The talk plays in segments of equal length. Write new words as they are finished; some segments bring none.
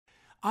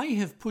I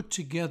have put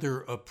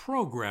together a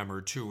program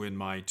or two in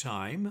my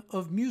time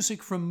of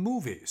music from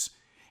movies,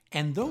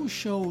 and those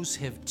shows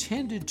have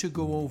tended to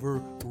go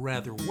over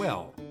rather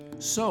well.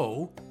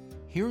 So,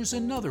 here's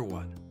another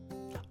one.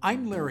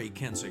 I'm Larry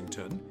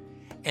Kensington,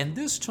 and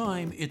this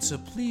time it's a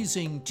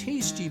pleasing,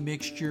 tasty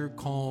mixture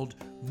called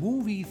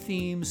Movie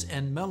Themes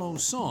and Mellow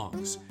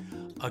Songs,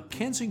 a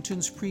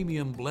Kensington's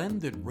premium blend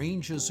that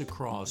ranges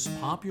across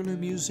popular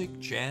music,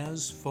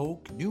 jazz,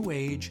 folk, new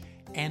age,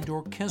 and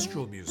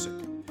orchestral music.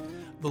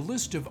 The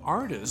list of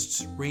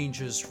artists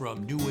ranges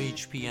from new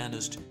age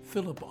pianist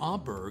Philip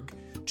Aaberg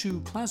to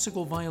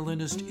classical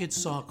violinist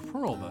Itzhak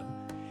Perlman,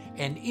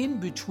 and in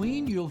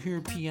between you'll hear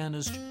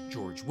pianist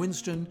George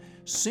Winston,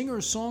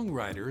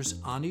 singer-songwriters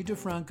Ani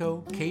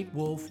DiFranco, Kate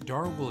Wolf,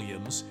 Dar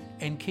Williams,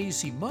 and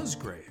Kacey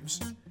Musgraves,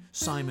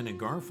 Simon and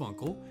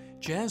Garfunkel,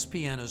 jazz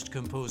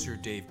pianist-composer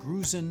Dave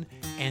Grusin,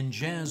 and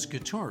jazz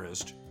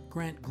guitarist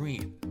Grant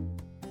Green.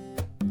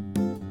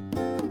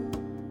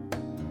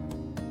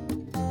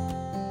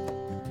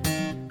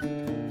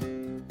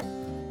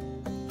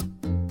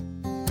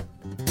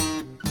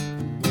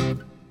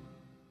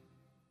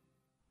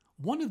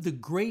 One of the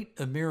great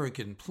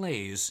American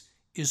plays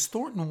is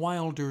Thornton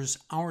Wilder's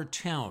Our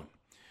Town,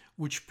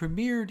 which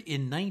premiered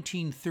in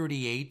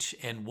 1938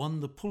 and won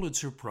the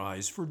Pulitzer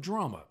Prize for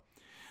Drama.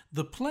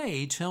 The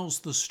play tells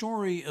the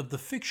story of the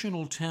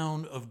fictional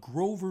town of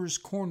Grover's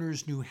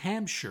Corners, New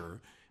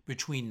Hampshire,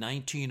 between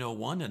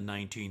 1901 and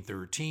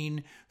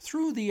 1913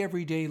 through the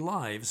everyday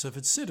lives of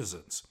its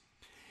citizens.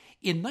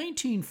 In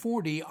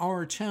 1940,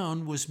 Our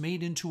Town was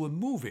made into a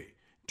movie,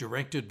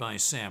 directed by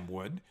Sam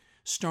Wood,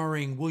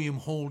 starring William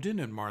Holden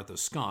and Martha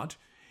Scott,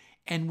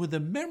 and with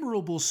a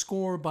memorable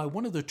score by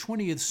one of the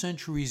 20th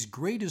century's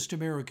greatest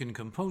American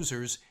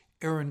composers,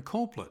 Aaron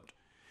Copland.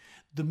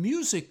 The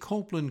music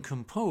Copland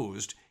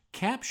composed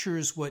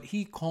captures what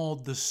he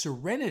called the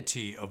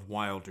serenity of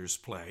Wilder's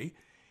play,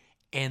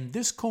 and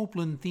this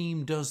Copland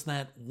theme does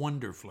that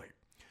wonderfully.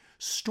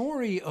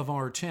 Story of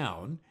Our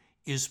Town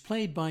is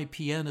played by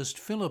pianist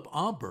Philip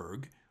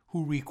Aaberg,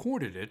 who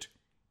recorded it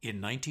in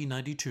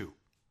 1992.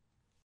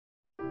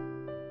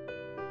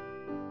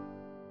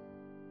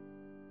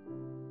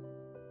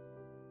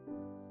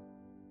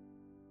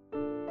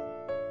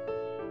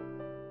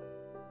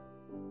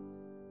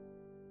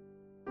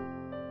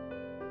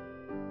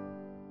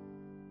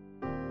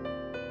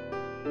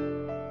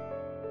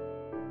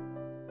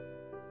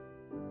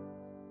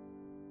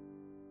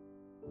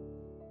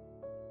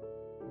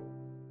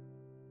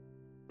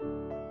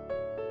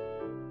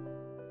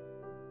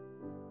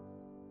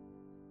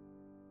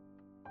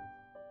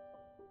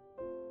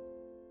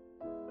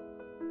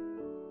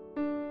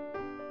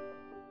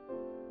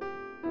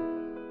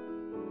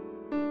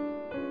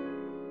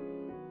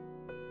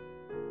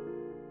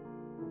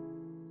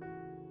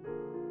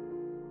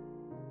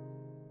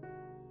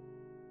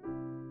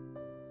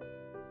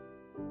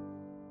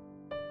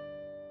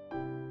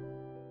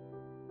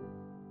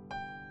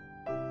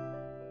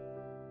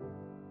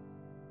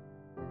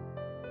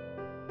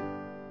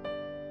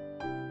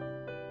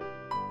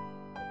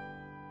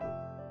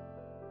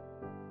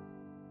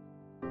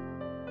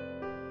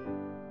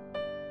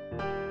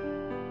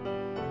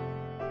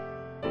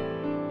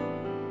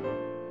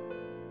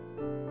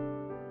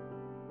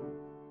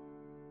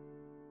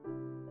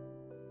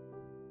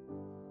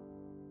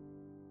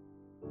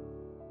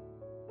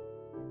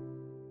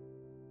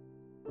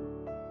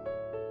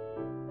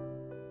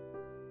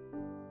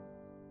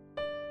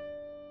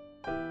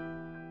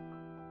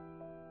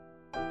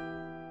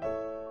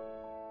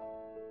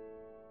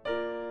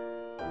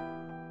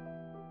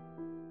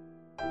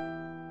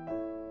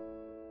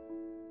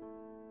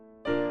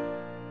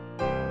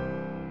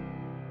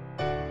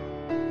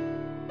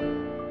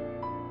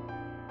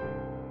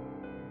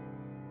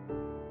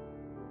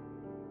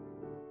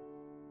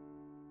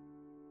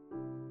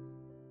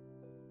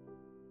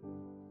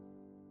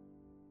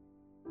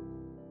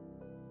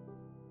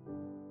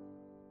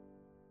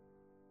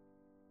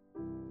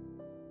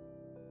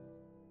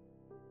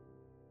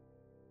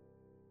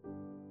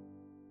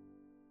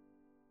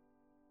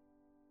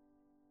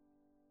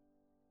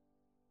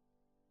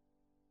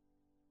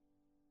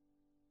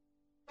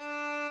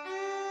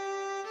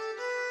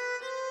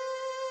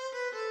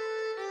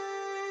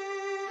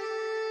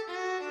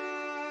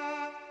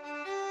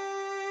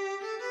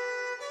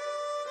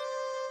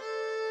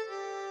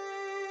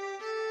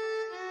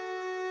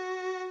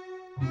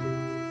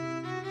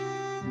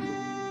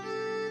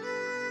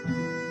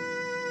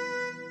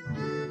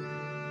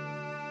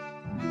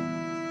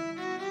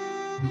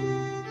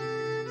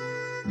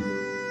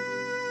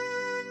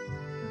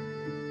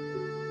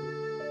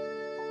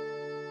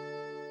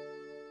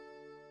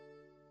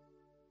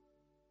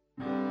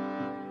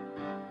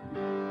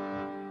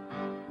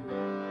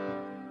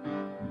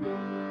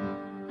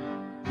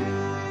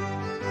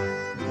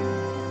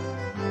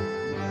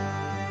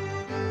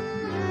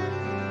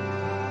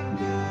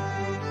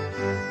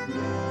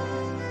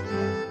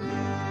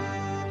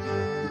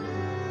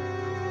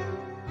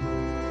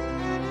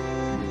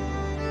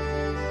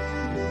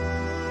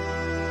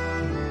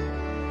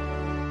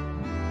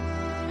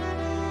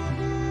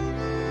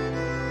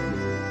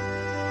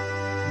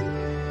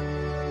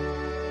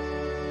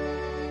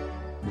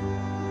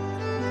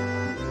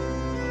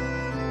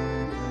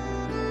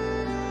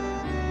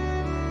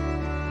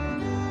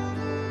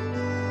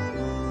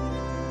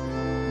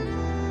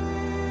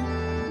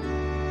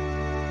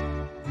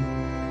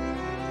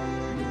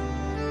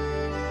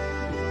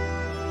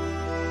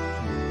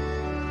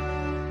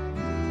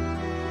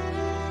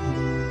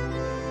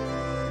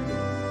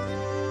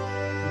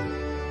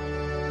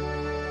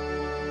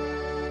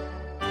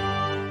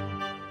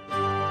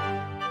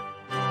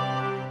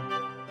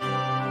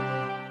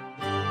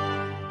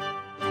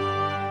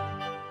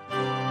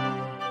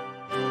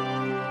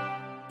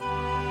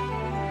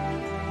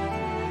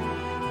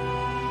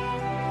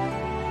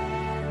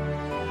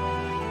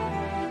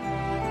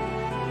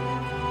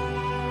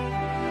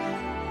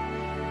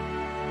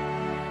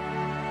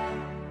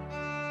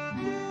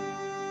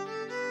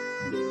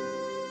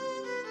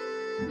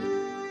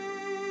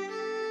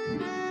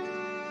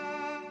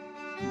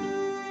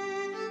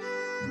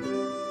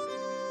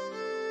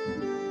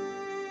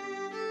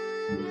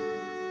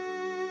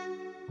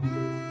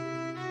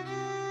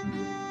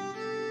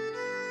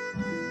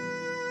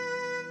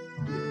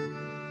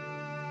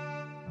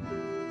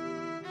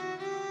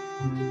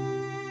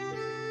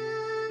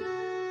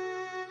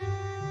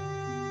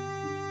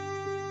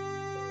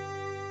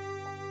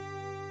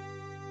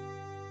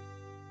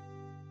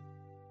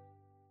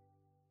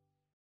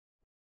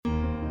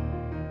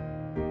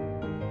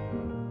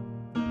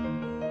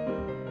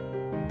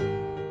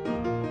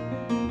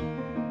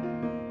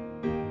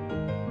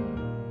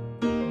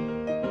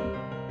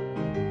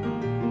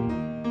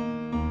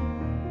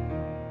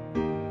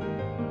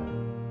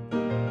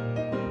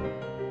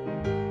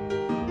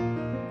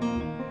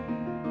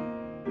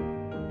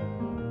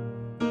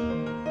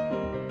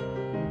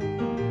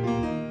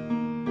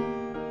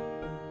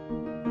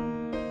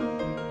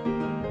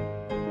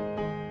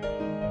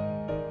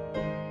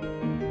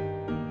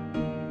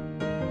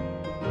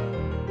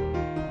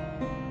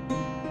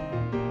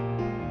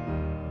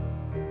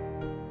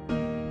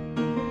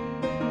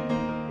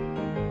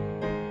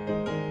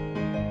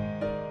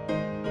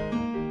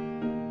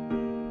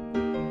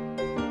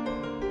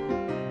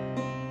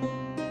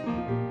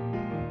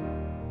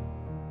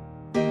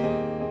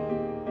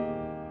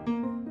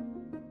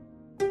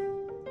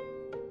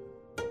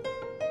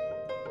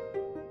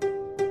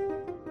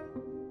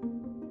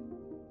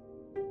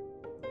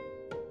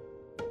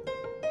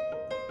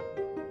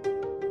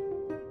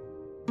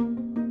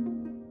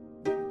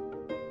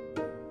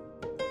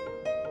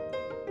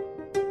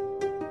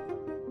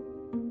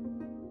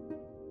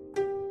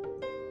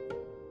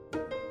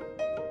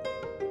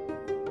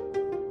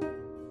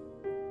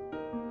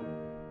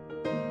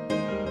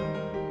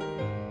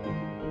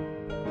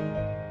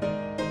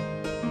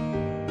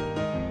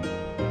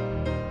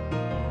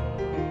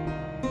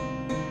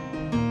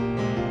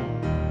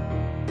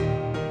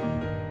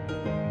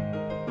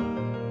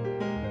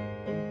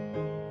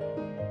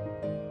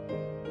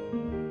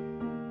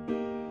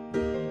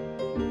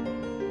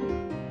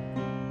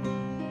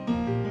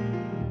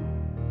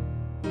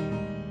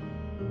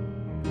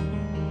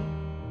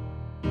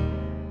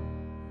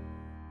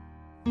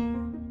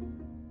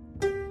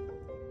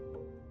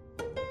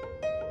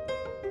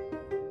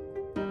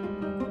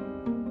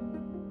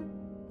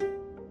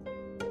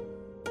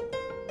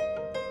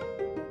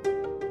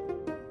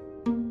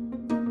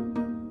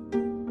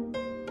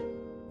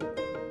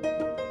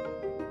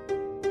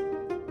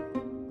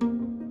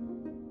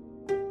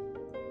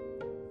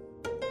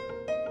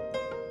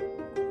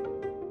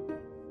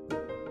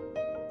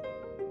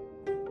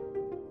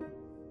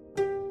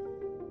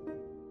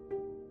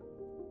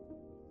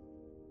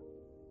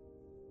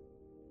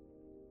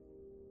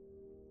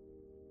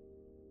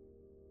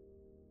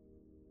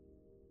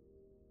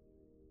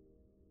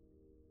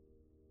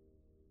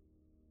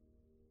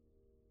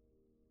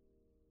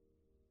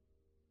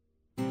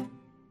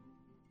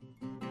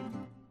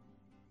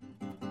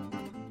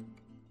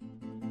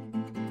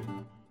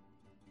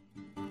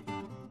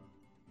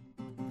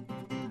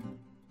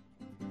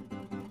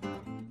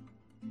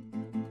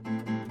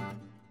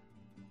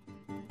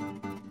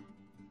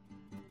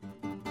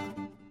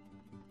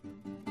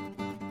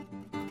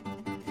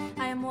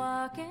 am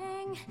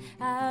walking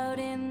out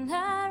in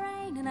the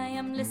rain, and I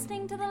am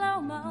listening to the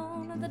low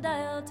moan of the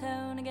dial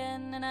tone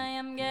again, and I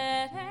am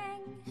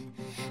getting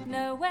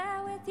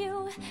nowhere with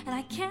you, and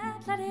I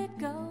can't let it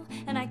go,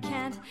 and I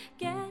can't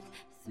get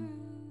through.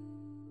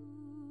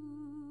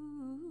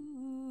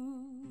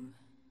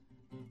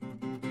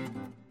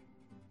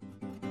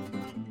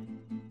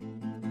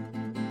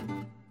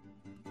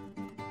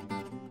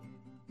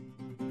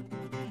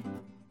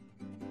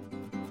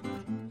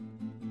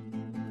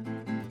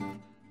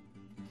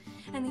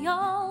 And the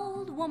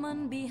old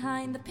woman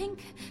behind the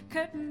pink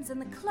curtains and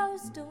the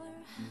closed door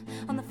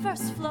on the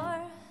first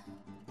floor,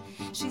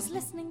 she's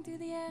listening through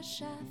the air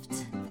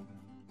shaft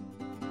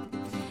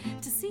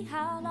to see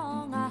how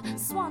long a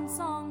swan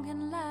song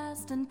can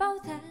last. And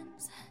both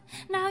hands,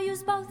 now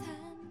use both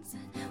hands.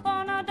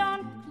 Oh no,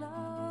 don't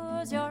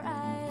close your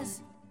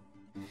eyes.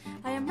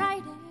 I am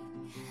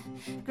writing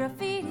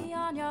graffiti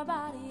on your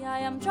body. I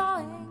am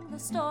drawing the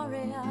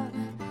story of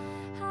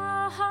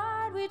how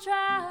hard we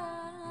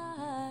tried.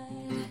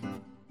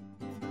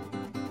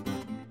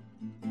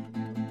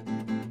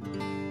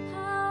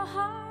 How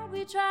hard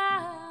we tried.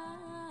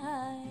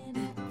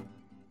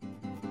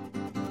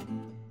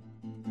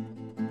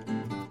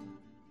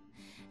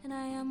 And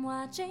I am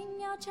watching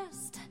your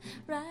chest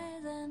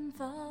rise and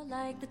fall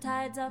like the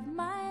tides of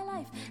my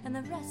life, and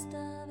the rest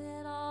of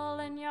it all.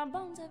 And your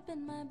bones have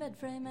been my bed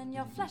frame, and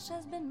your flesh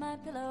has been my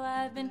pillow.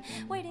 I've been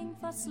waiting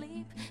for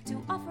sleep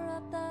to offer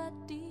up the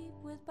deep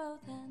with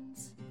both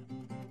hands.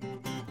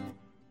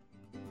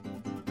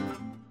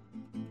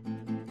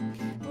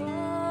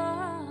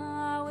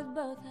 Oh, with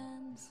both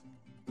hands.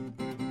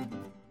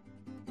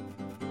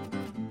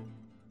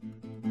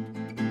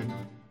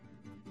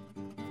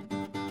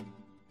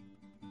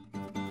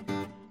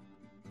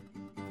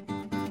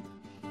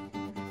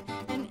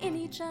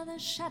 Each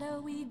other's shadow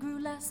we grew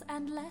less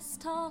and less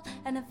tall,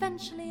 and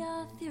eventually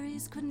our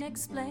theories couldn't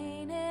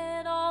explain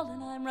it all.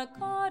 And I'm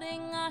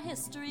recording our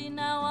history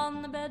now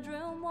on the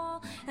bedroom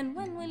wall, and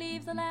when we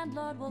leave the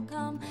landlord will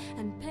come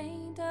and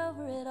paint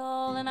over it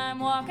all. And I'm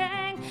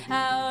walking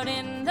out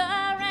in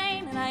the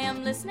rain, and I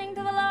am listening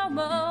to the low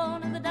moan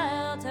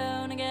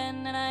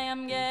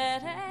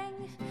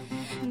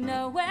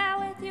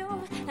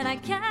and I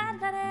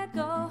can't let it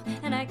go,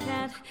 and I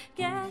can't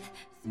get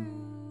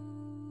through.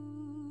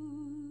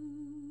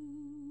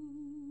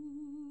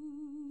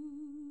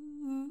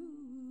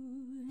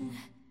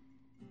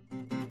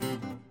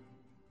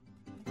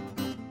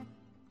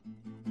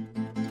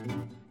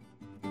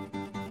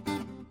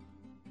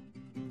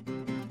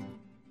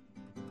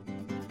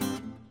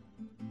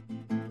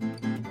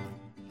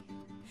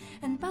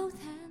 And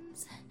both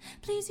hands,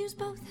 please use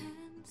both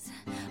hands.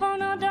 Oh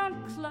no,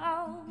 don't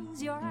close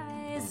your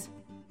eyes.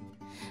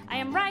 I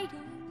am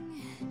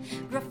writing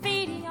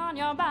graffiti on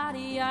your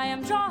body. I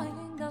am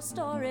drawing the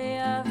story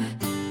of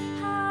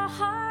how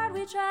hard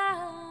we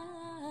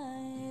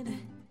tried.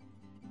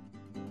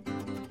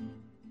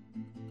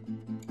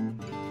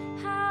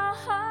 How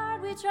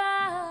hard we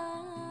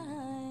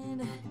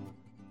tried.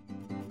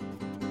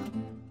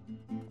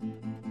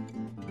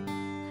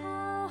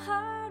 How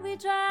hard we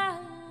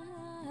tried.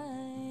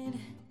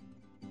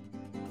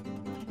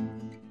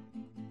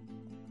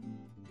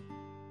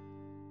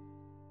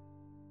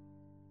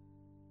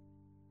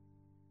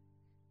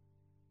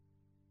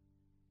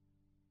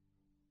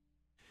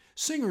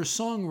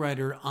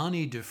 Singer-songwriter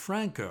Ani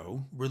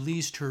DiFranco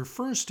released her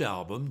first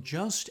album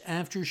just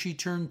after she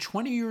turned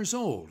 20 years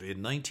old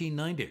in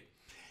 1990,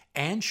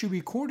 and she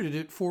recorded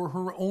it for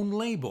her own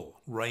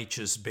label,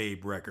 Righteous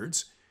Babe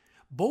Records.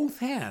 Both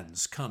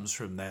Hands comes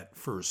from that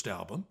first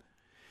album.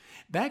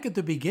 Back at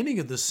the beginning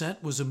of the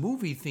set was a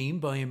movie theme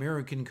by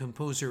American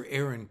composer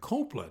Aaron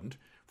Copland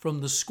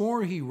from the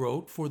score he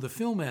wrote for the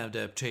film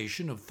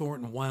adaptation of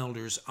Thornton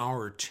Wilder's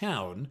Our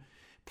Town,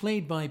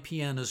 played by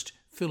pianist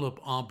Philip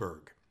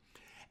Aaberg.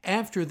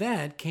 After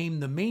that came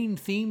the main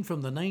theme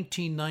from the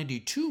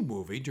 1992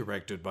 movie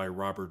directed by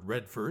Robert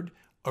Redford,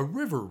 A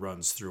River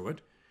Runs Through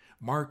It.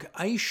 Mark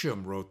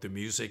Isham wrote the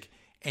music,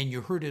 and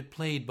you heard it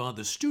played by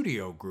the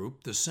studio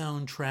group, the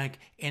soundtrack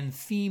and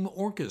theme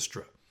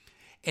orchestra.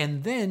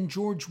 And then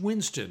George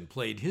Winston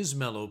played his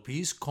mellow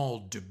piece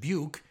called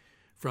Dubuque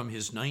from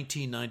his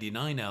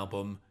 1999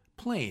 album,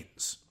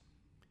 Plains.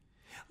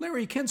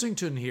 Larry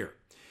Kensington here.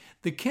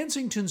 The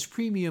Kensington's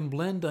premium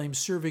blend I'm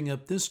serving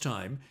up this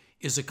time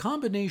is a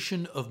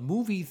combination of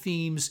movie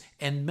themes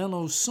and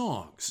mellow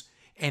songs,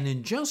 and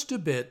in just a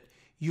bit,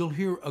 you'll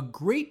hear a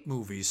great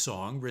movie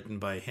song written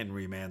by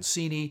Henry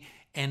Mancini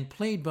and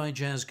played by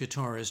jazz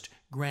guitarist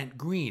Grant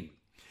Green.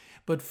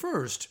 But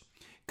first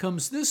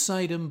comes this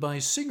item by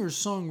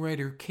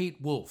singer-songwriter Kate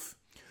Wolf,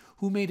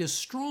 who made a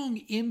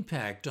strong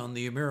impact on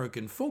the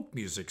American folk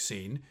music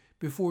scene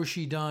before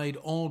she died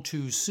all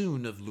too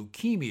soon of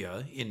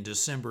leukemia in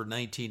December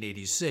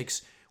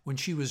 1986 when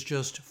she was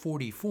just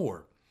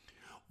 44.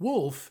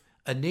 Wolf,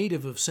 a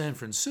native of San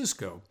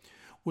Francisco,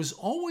 was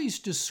always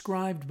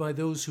described by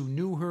those who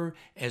knew her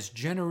as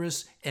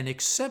generous and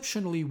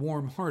exceptionally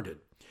warm-hearted,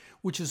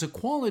 which is a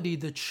quality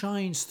that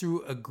shines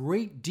through a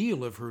great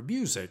deal of her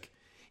music,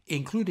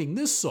 including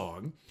this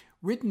song,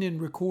 written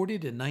and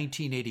recorded in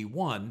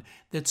 1981,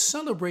 that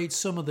celebrates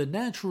some of the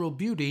natural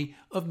beauty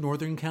of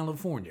Northern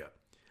California.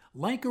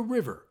 Like a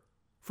River,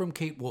 from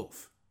Kate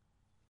Wolf.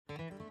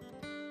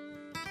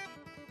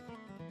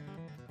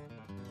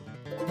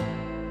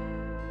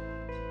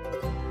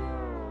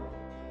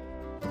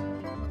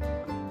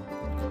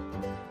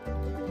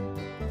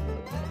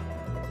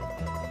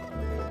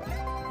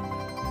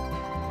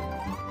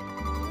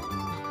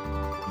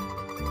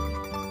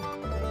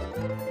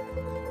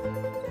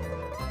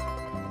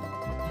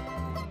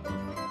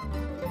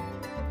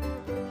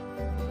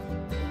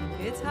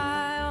 It's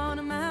high on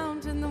a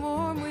mountain, the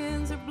warm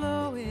winds are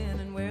blowing,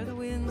 and where the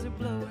winds are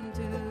blowing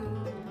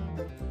to,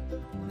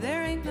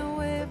 there ain't no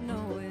way of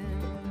knowing.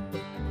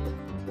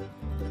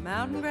 The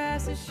mountain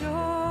grass is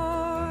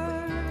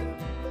short,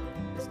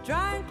 it's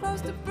dry and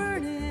close to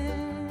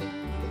burning,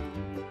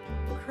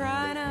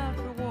 crying out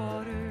for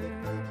water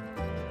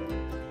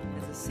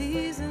as the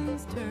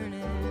season's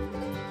turning.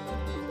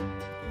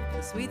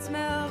 The sweet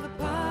smell of the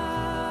pines,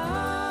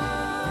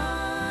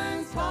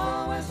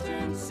 tall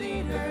western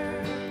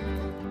cedar,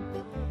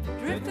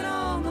 drifting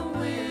on the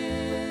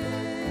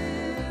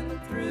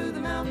wind through the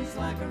mountains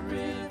like a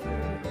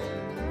river.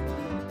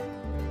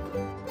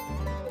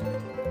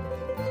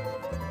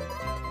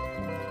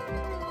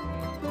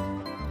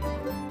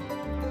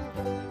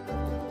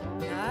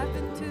 I've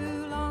been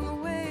too long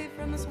away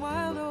from this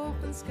wild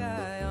open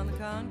sky on the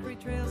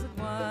concrete trails that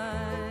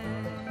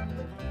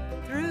wind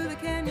through the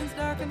canyons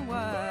dark and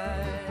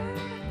wide.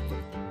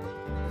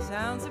 The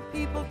sounds of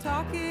people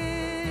talking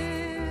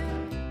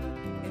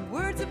in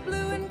words of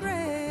blue and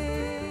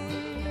gray,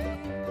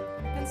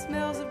 and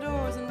smells of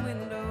doors and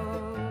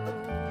windows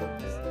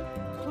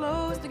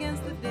closed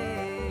against the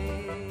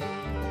day.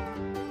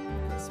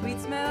 The sweet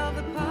smell of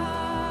the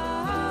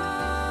pines,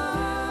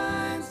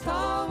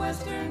 tall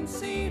western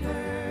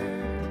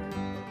cedar,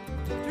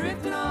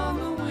 drifting on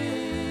the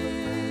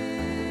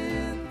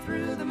wind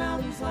through the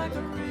mountains like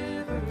a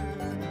river.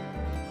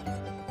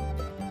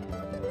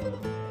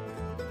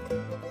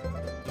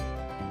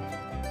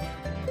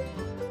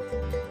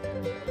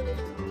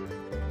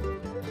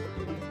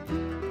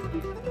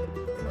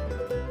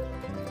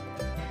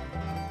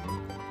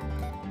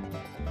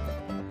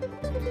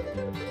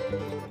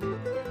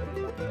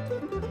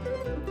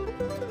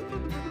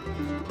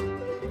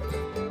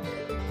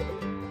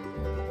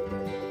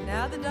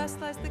 Now the dust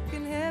lies thick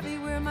and heavy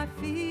where my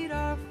feet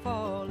are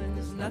falling.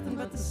 There's nothing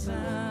but the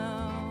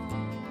sound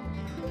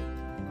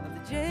of the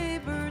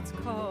jaybirds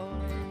calling.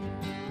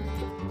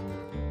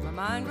 My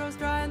mind grows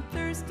dry and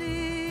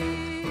thirsty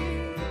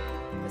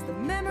as the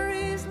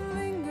memories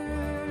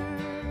linger,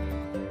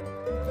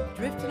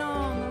 drifting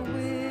on the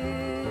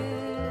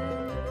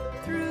wind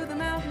through the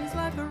mountains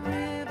like a river.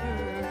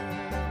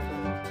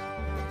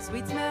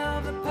 Sweet smell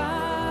of the pines,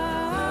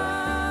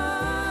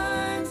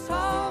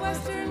 tall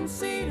western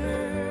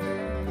cedar,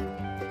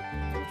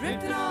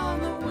 drifting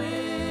on the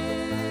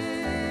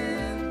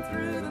wind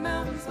through the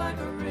mountains like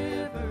a river.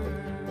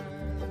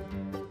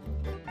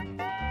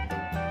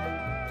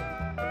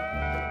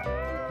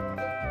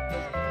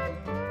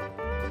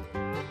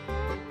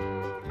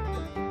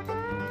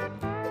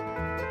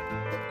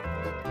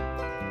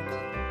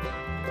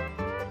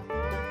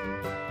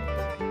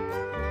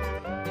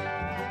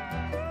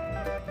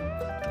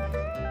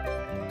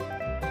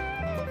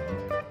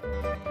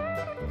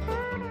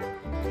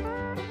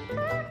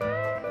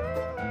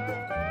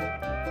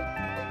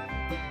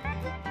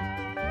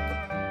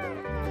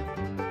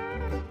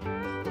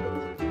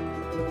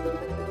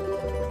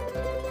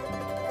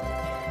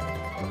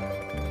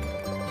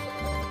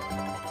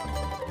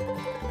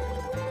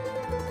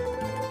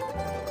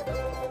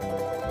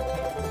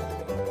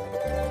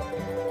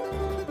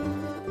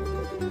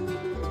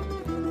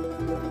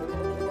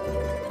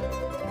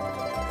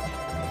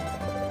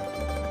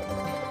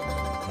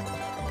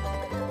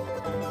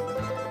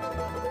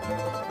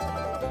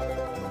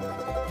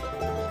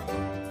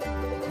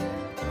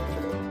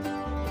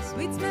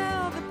 Sweet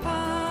smell of the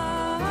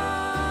pines,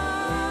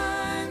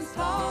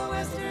 tall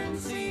western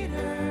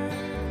cedar,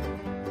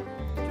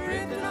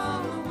 drifting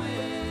on the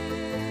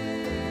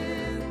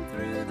wind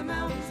through the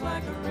mountains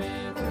like a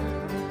river.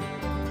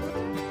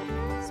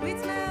 Sweet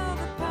smell of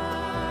the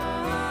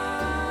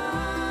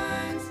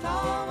pines,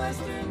 tall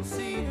western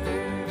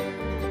cedar,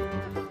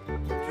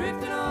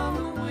 drifting on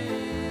the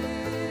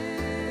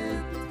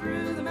wind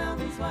through the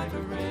mountains like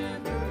a river.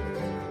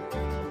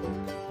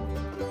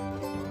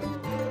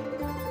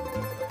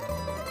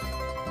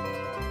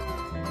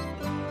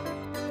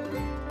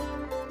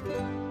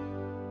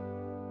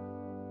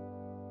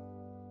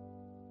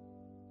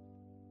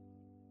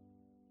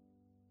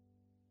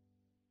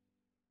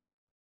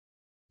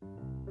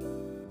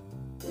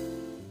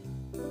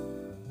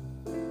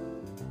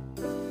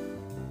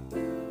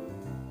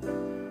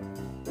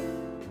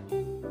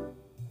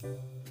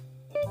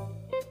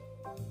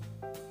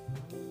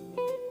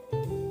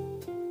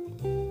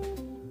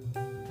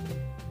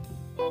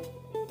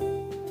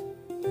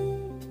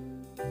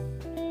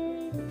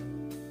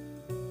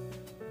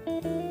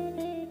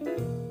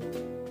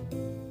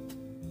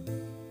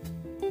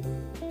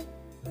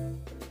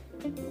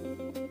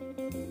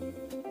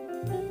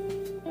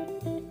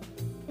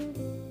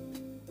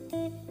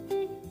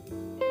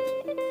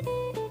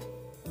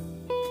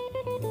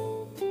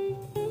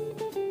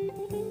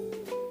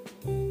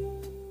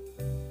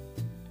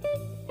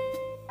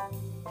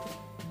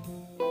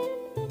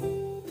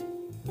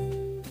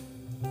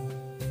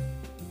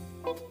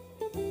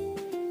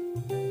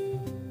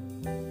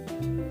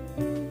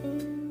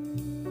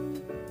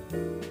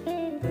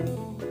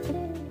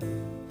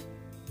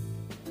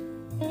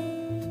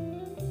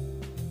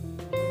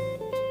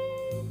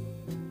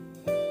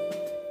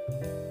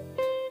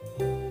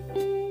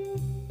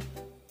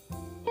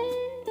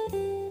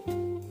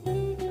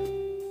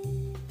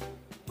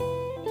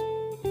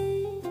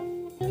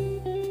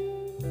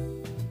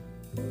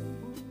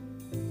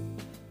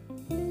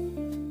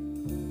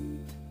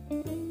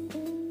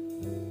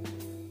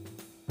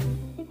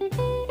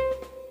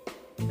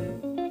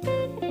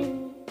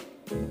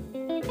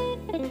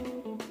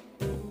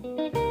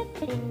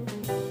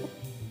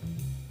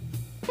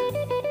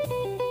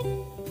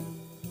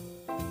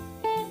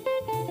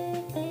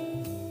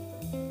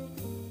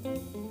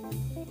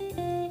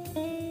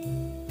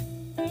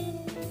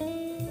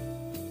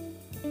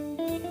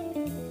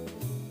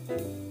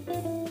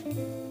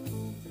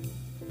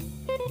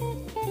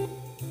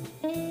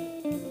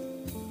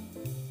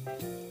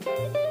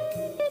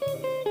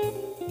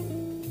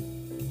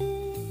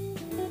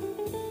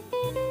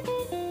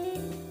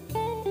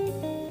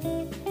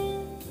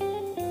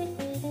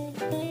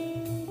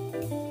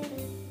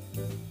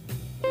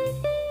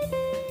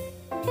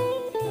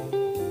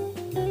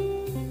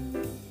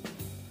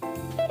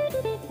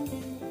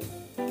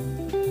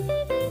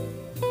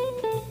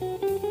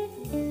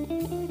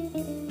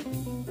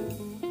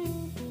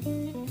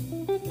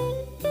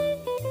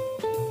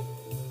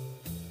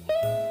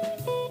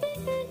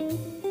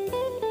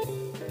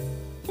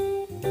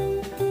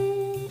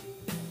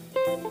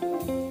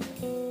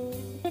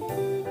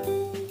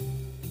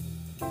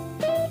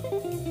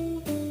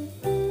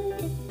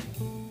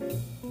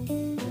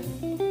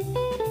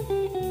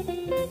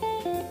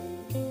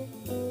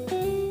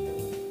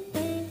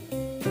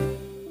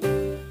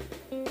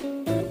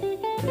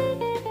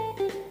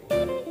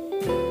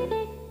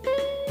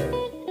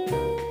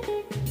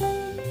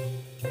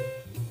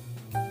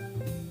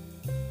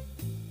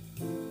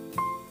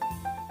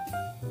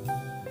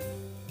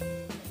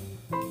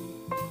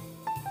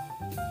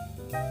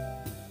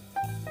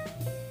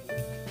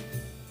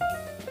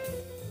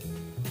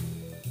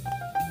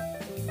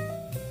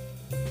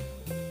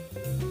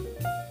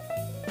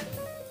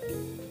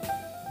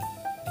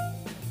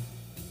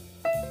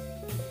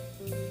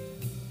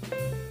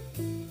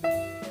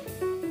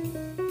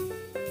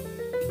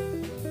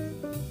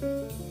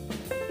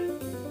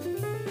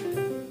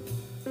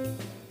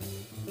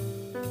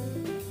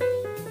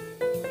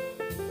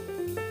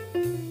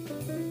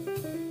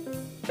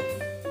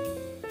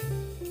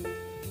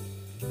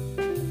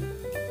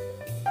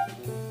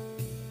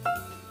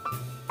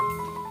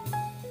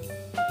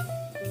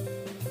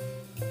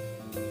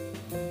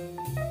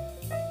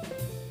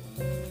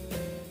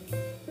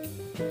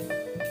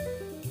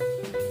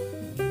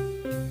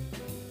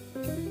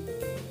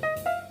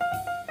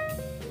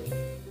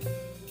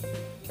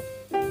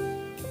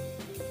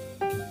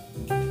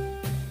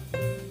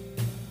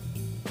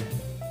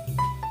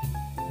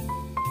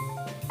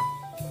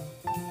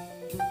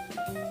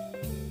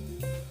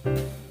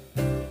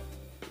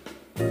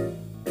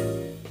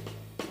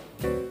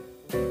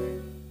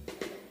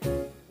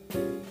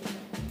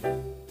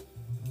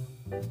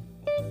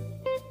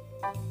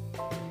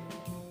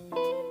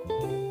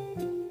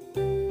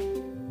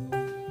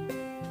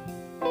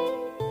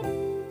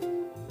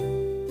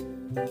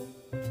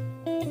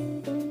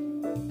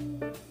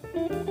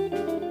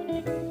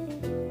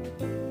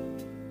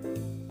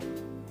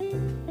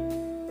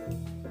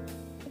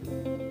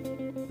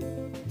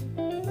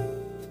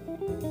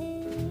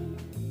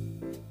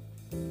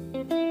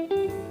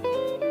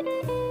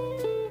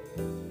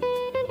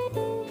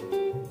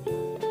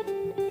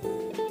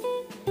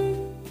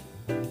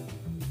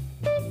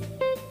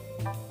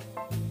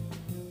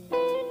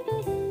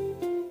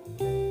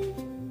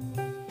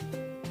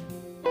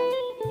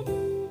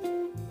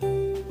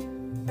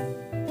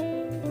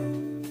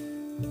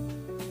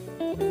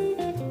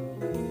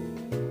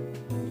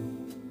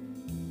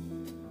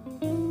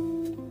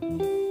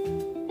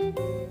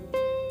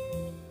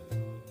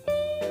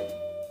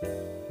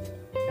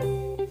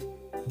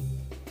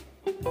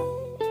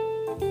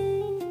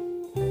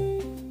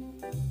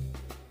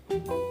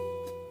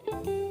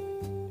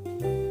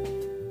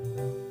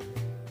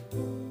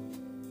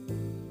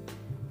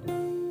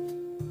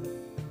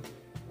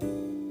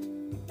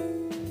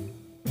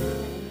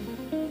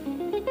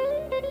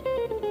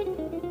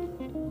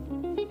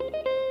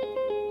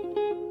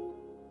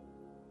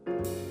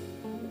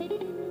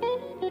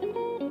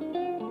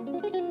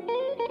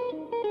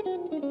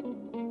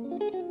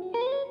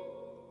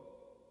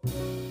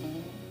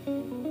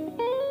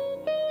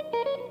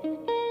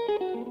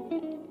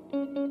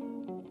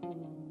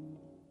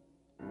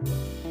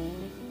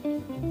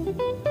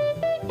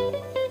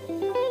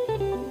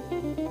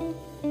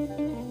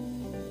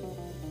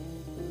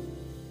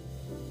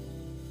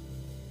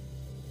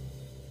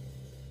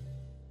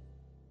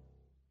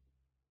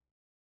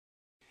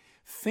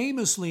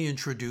 Famously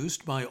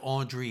introduced by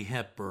Audrey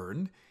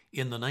Hepburn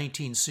in the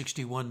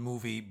 1961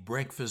 movie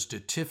Breakfast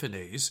at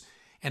Tiffany's,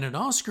 and an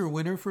Oscar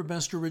winner for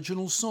Best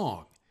Original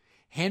Song,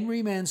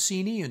 Henry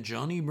Mancini and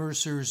Johnny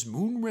Mercer's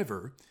Moon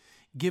River,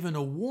 given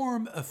a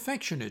warm,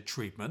 affectionate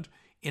treatment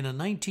in a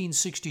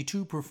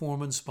 1962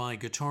 performance by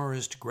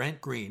guitarist Grant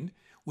Green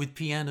with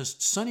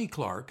pianist Sonny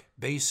Clark,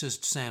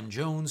 bassist Sam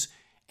Jones,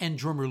 and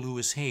drummer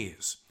Louis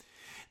Hayes.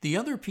 The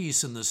other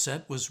piece in the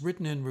set was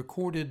written and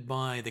recorded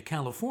by the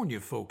California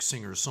folk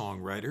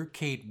singer-songwriter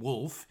Kate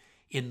Wolf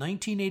in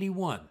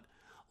 1981.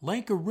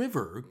 Like a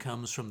River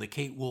comes from the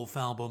Kate Wolf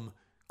album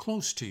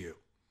Close to You.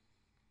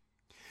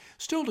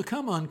 Still to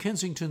come on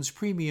Kensington's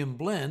Premium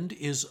Blend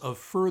is a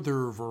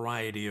further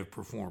variety of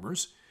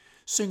performers: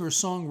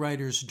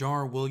 singer-songwriters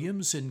Dar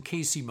Williams and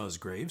Kacey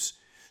Musgraves,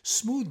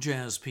 smooth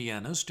jazz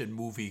pianist and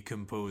movie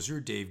composer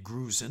Dave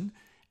Grusin,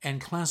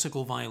 and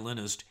classical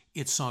violinist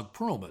Itzhak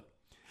Perlman.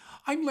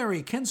 I'm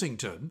Larry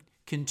Kensington,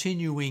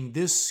 continuing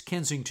this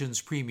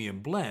Kensington's Premium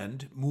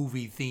Blend,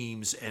 movie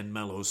themes and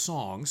mellow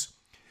songs,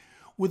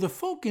 with a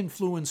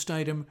folk-influenced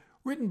item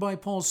written by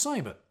Paul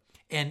Simon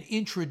and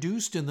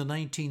introduced in the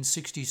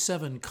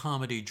 1967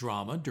 comedy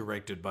drama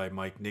directed by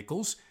Mike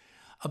Nichols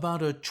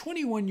about a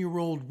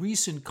 21-year-old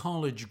recent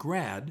college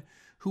grad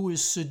who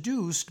is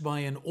seduced by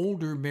an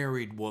older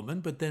married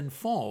woman but then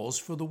falls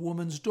for the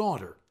woman's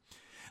daughter.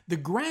 The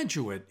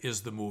Graduate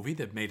is the movie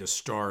that made a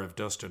star of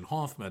Dustin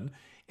Hoffman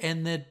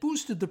and that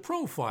boosted the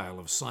profile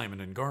of Simon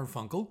and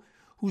Garfunkel,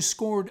 who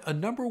scored a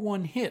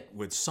 #1 hit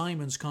with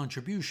Simon's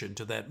contribution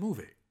to that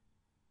movie.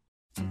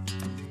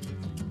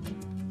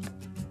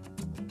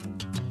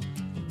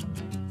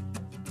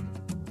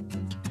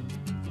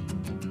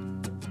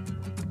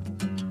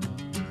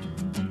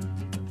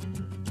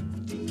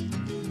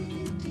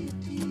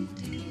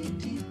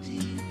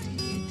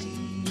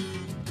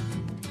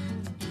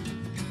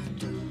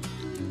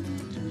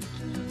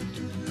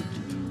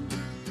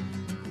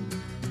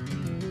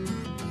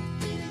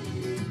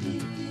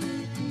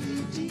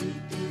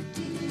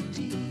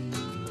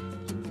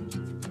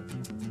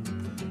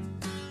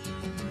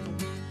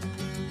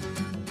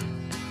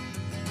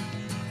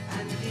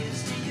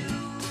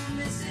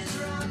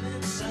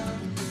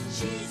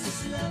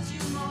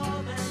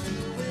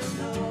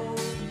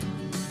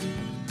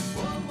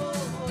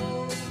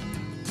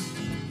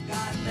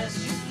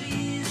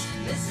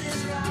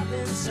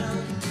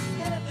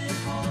 Heaven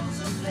holds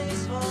a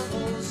place for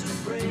those who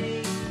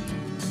pray.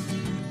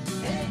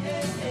 Hey,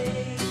 hey,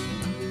 hey.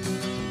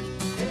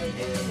 Hey,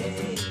 hey,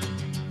 hey.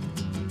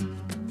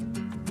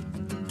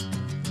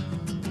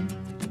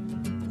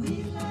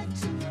 We'd like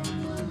to know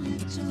a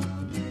little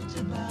bit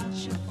about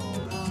your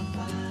 4 or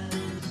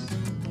 5s.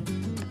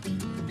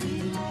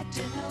 We'd like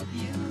to help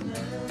you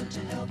learn to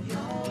help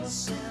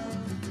yourself.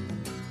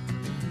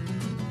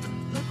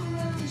 Look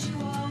around you,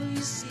 all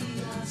you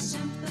see are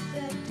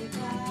sympathetic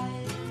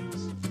eyes.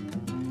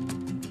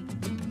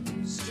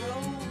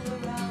 Stroll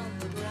around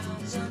the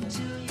grounds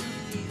until you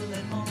feel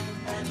at home.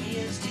 And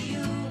here's to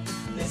you,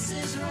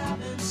 Mrs.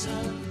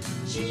 Robinson.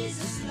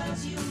 Jesus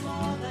loves you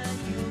more than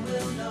you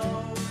will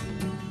know.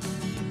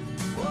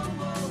 Whoa,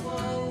 whoa,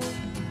 whoa.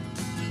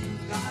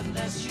 God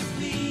bless you,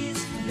 please,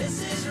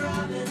 Mrs.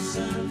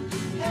 Robinson.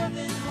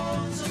 Heaven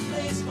holds a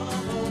place for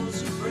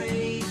those who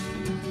pray.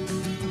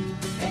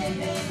 Hey,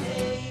 hey,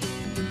 hey.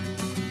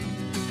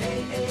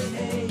 Hey, hey,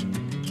 hey.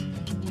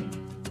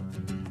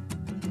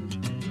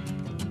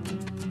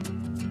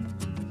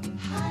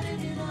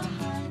 Hiding in a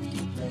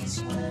hiding place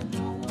where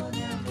no one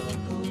ever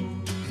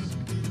goes.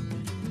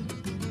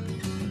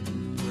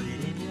 Put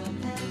it in your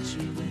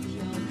pantry with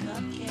your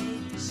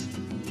cupcakes.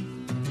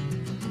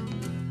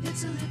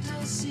 It's a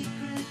little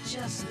secret,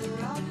 just the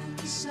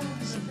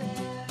Robinsons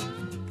affair.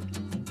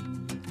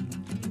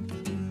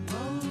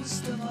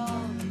 Most of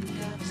all, you've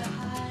got to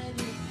hide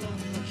it from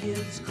the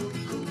kids.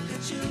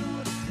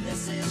 Cuckoo-cuckoo,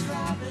 Mrs.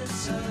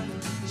 Robinson.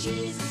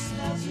 Jesus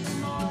loves you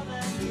more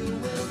than you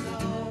will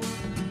know.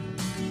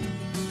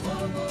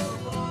 Whoa, whoa,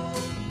 whoa.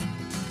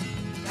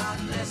 God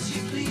bless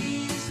you,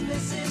 please,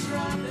 Mrs.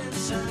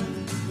 Robinson.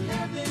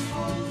 Heaven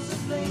holds a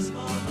place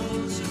for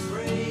those who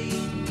pray.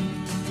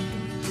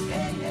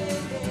 Hey, hey,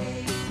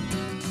 hey.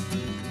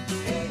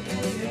 Hey,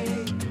 hey, hey.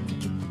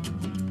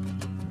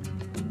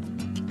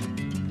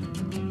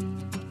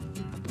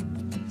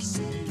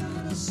 Sitting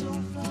on a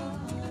sofa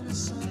on a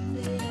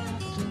Sunday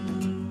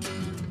afternoon,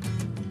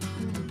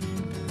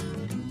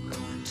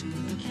 going to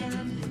the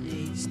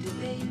candidates'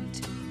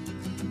 debate.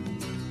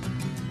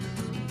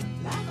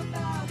 Laugh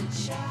about it,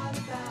 shout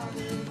about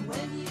it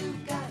when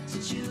you've got to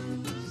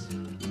choose.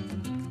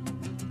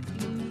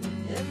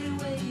 Every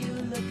way you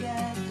look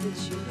at it,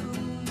 you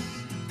lose.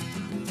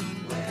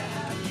 Where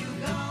have you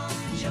gone,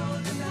 Joe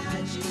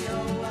DiMaggio?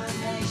 A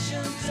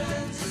nation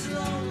turns its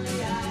lonely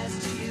eyes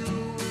to you.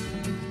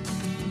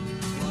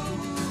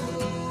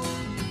 Ooh,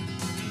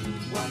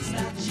 what's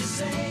that you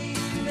say,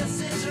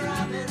 Mrs.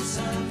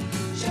 Robinson?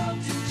 Joe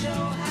to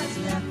Joe has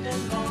left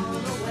and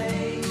gone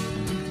away.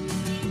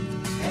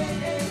 Hey,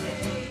 hey,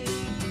 hey.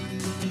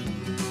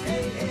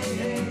 Hey, hey,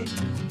 hey.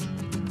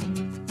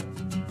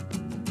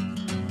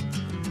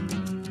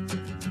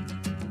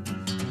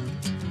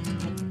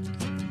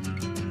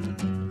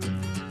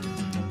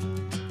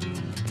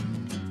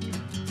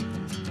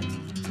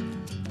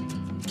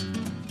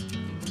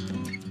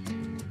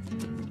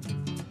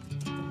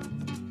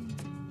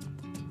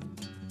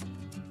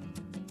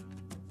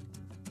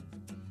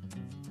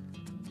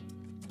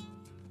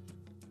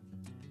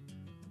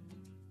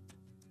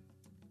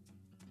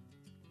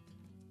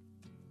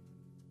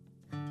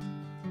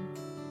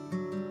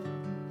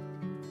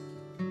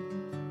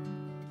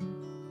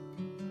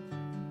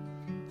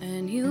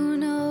 you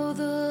know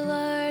the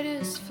light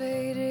is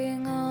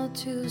fading all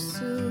too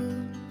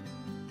soon.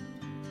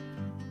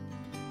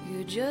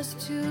 You're just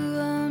two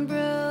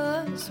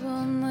umbrellas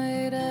one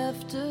late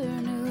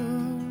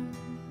afternoon.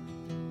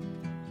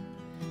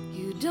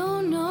 You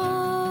don't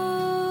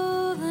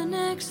know the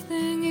next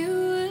thing you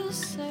will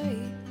say.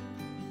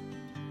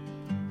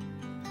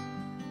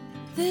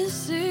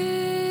 This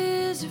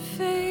is your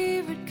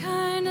favorite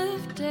kind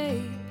of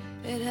day.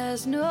 It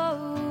has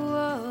no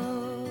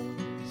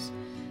walls.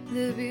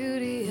 The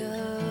beauty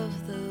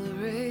of the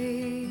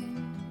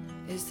rain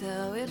is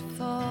how it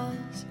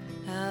falls,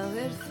 how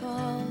it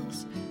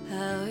falls,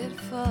 how it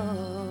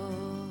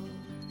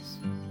falls.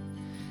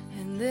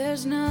 And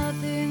there's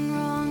nothing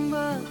wrong,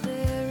 but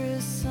there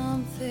is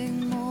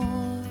something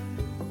more.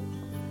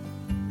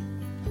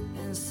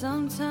 And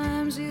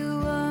sometimes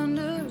you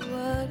wonder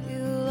what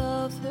you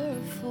love her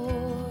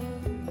for.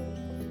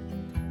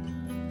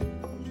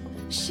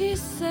 She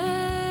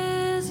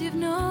says you've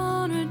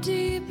known her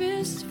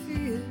deepest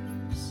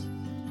fears,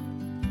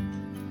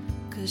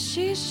 'cause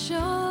she's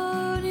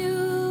shown you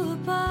a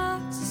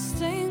box of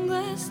stained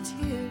glass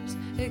tears.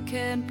 It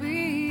can't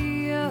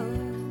be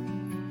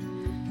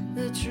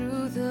the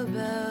truth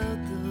about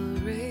the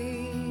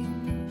rain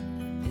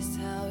is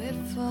how it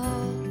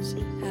falls,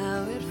 how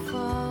it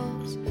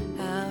falls,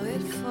 how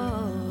it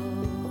falls.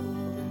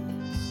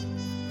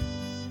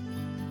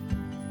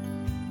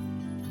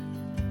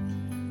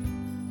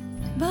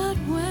 But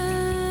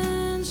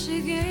when she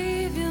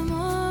gave you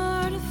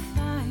more to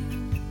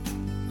find,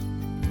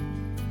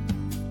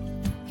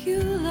 you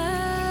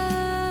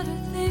let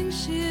her think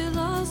she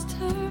lost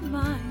her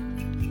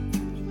mind.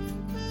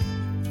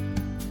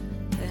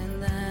 And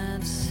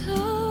that's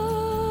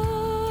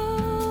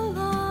all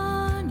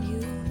on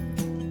you,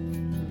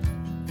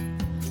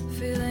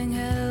 feeling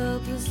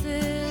helpless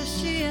if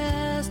she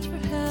asked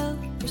for help,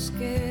 or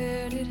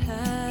scared you'd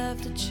have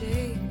to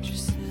change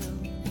yourself.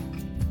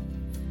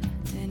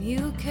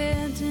 You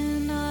can't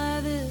deny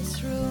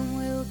this room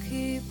will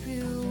keep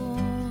you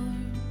warm.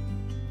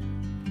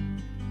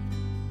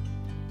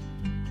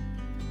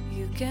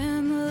 You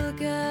can look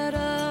out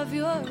of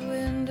your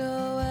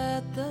window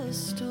at the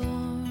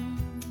storm,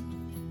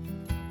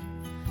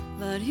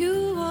 but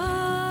you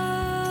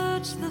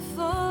watch the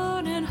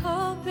phone and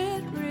hope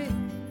it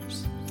rings.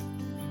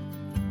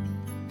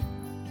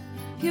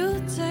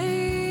 You'll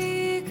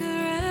take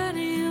her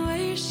any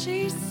way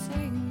she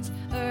sings,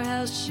 or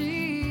how she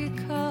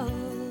calls.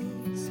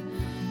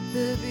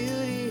 The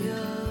beauty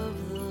of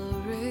the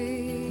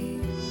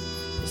rain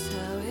is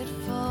how it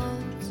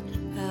falls,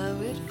 how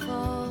it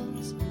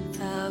falls,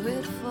 how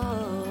it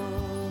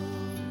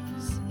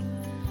falls,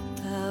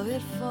 how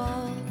it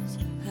falls,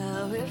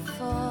 how it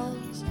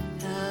falls,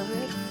 how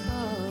it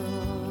falls.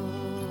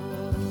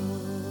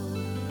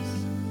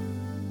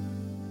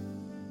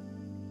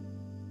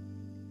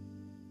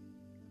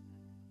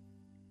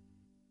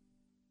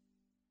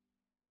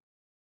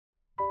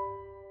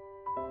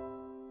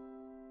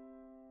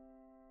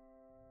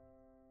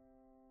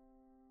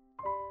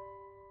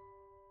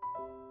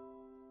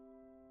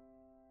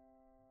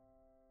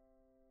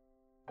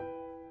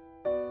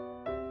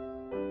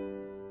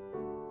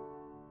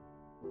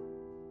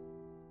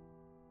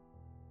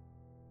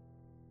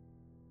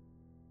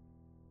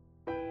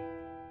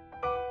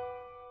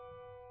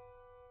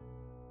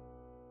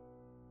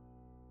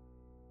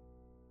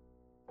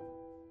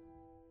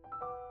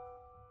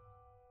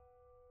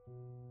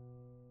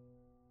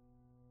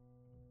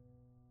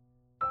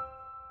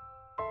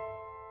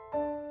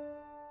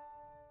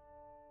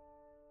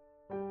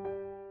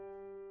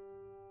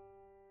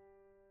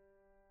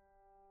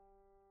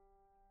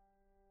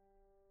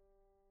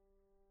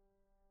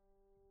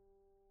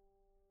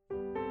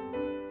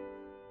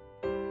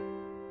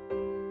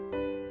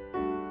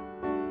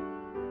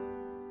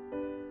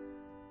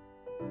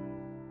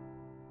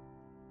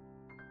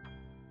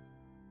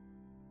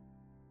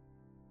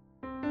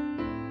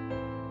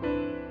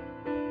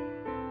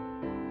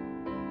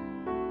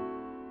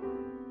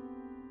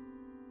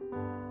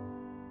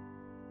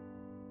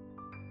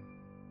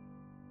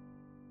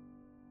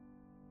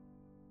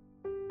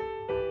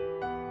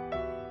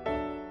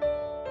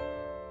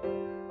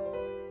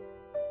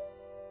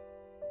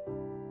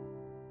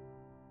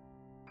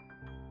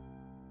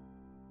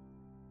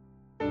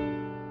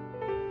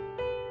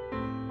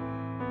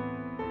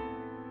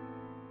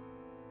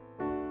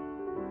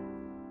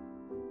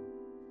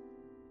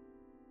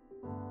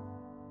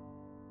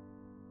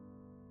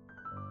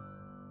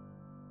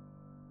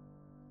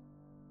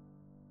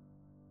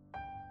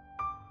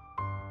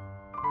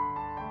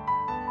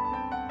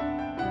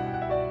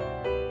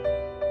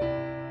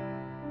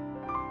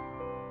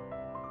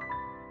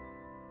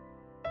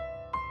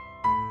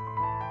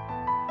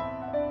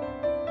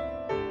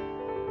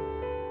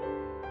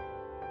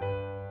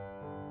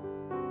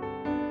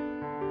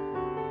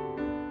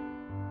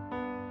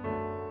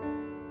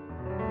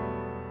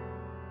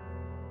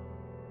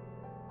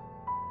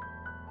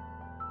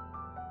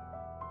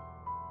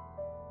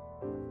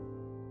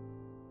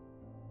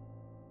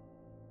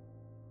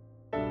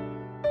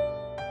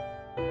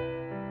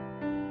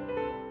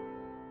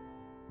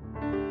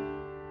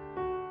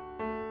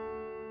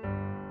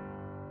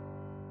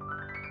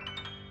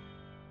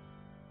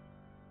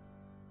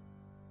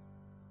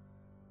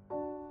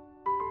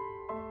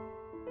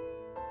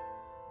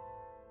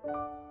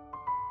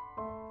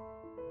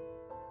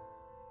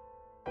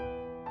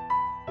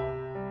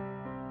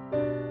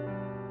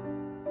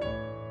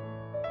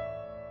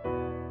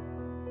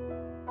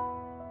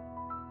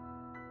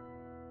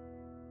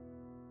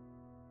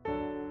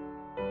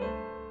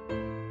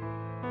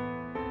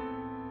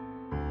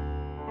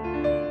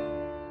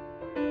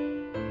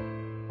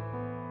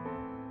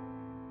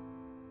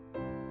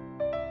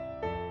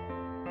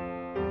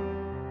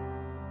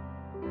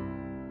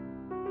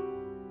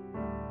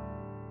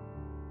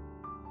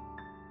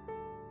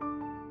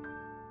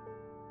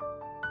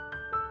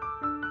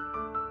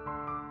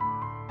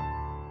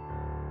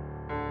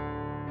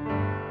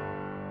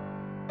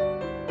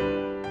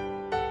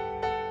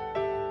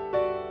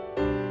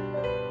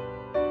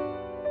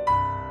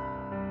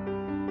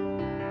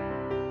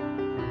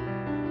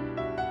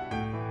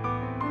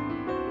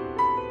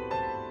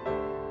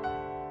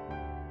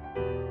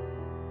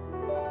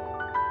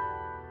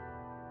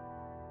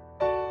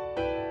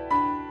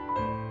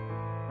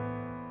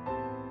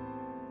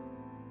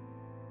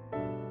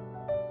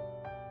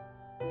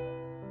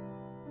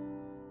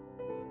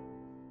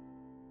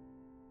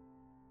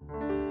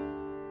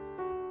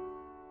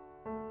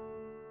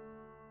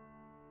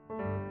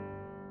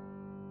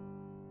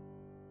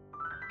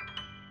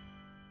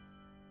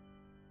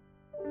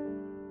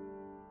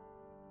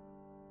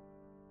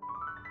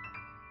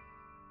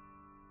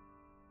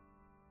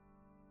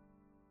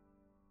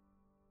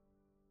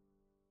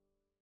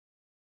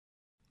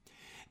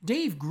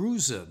 Dave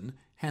Grusin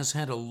has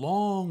had a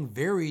long,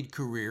 varied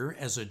career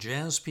as a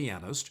jazz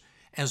pianist,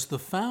 as the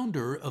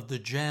founder of the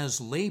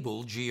jazz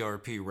label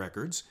GRP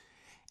Records,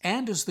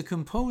 and as the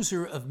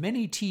composer of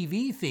many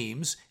TV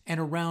themes and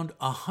around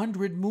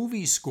 100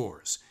 movie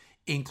scores,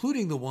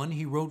 including the one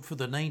he wrote for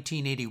the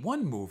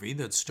 1981 movie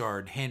that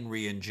starred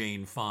Henry and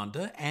Jane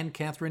Fonda and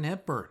Katharine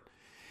Hepburn.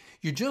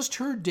 You just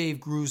heard Dave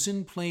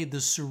Grusin play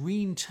the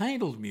serene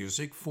titled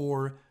music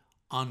for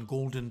On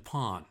Golden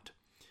Pond.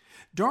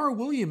 Dar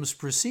Williams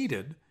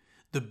proceeded.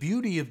 The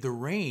Beauty of the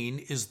Rain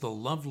is the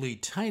lovely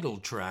title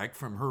track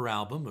from her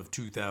album of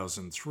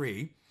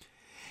 2003.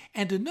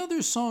 And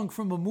another song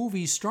from a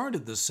movie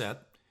started the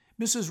set,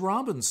 Mrs.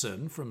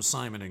 Robinson from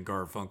Simon and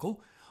Garfunkel,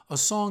 a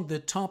song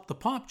that topped the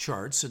pop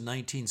charts in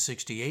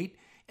 1968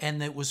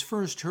 and that was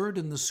first heard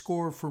in the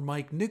score for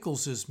Mike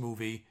Nichols's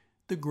movie,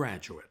 The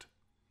Graduate.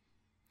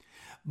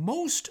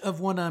 Most of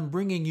what I'm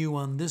bringing you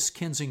on this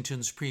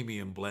Kensington's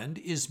Premium Blend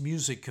is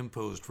music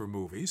composed for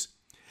movies.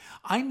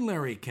 I'm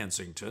Larry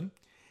Kensington,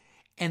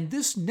 and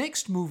this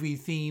next movie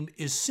theme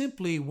is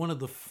simply one of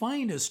the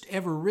finest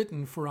ever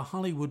written for a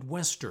Hollywood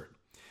Western.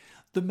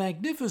 The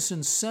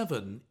Magnificent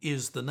Seven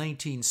is the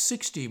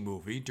 1960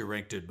 movie,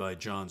 directed by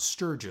John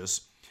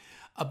Sturges,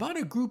 about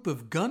a group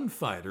of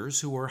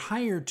gunfighters who are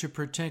hired to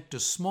protect a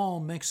small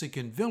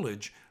Mexican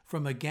village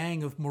from a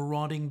gang of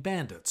marauding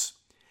bandits.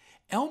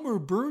 Elmer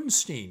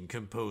Bernstein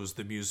composed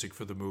the music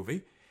for the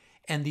movie,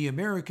 and the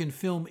American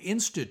Film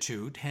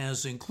Institute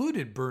has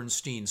included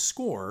Bernstein's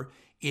score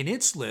in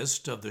its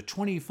list of the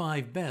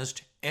 25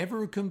 best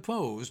ever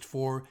composed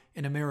for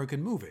an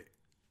American movie.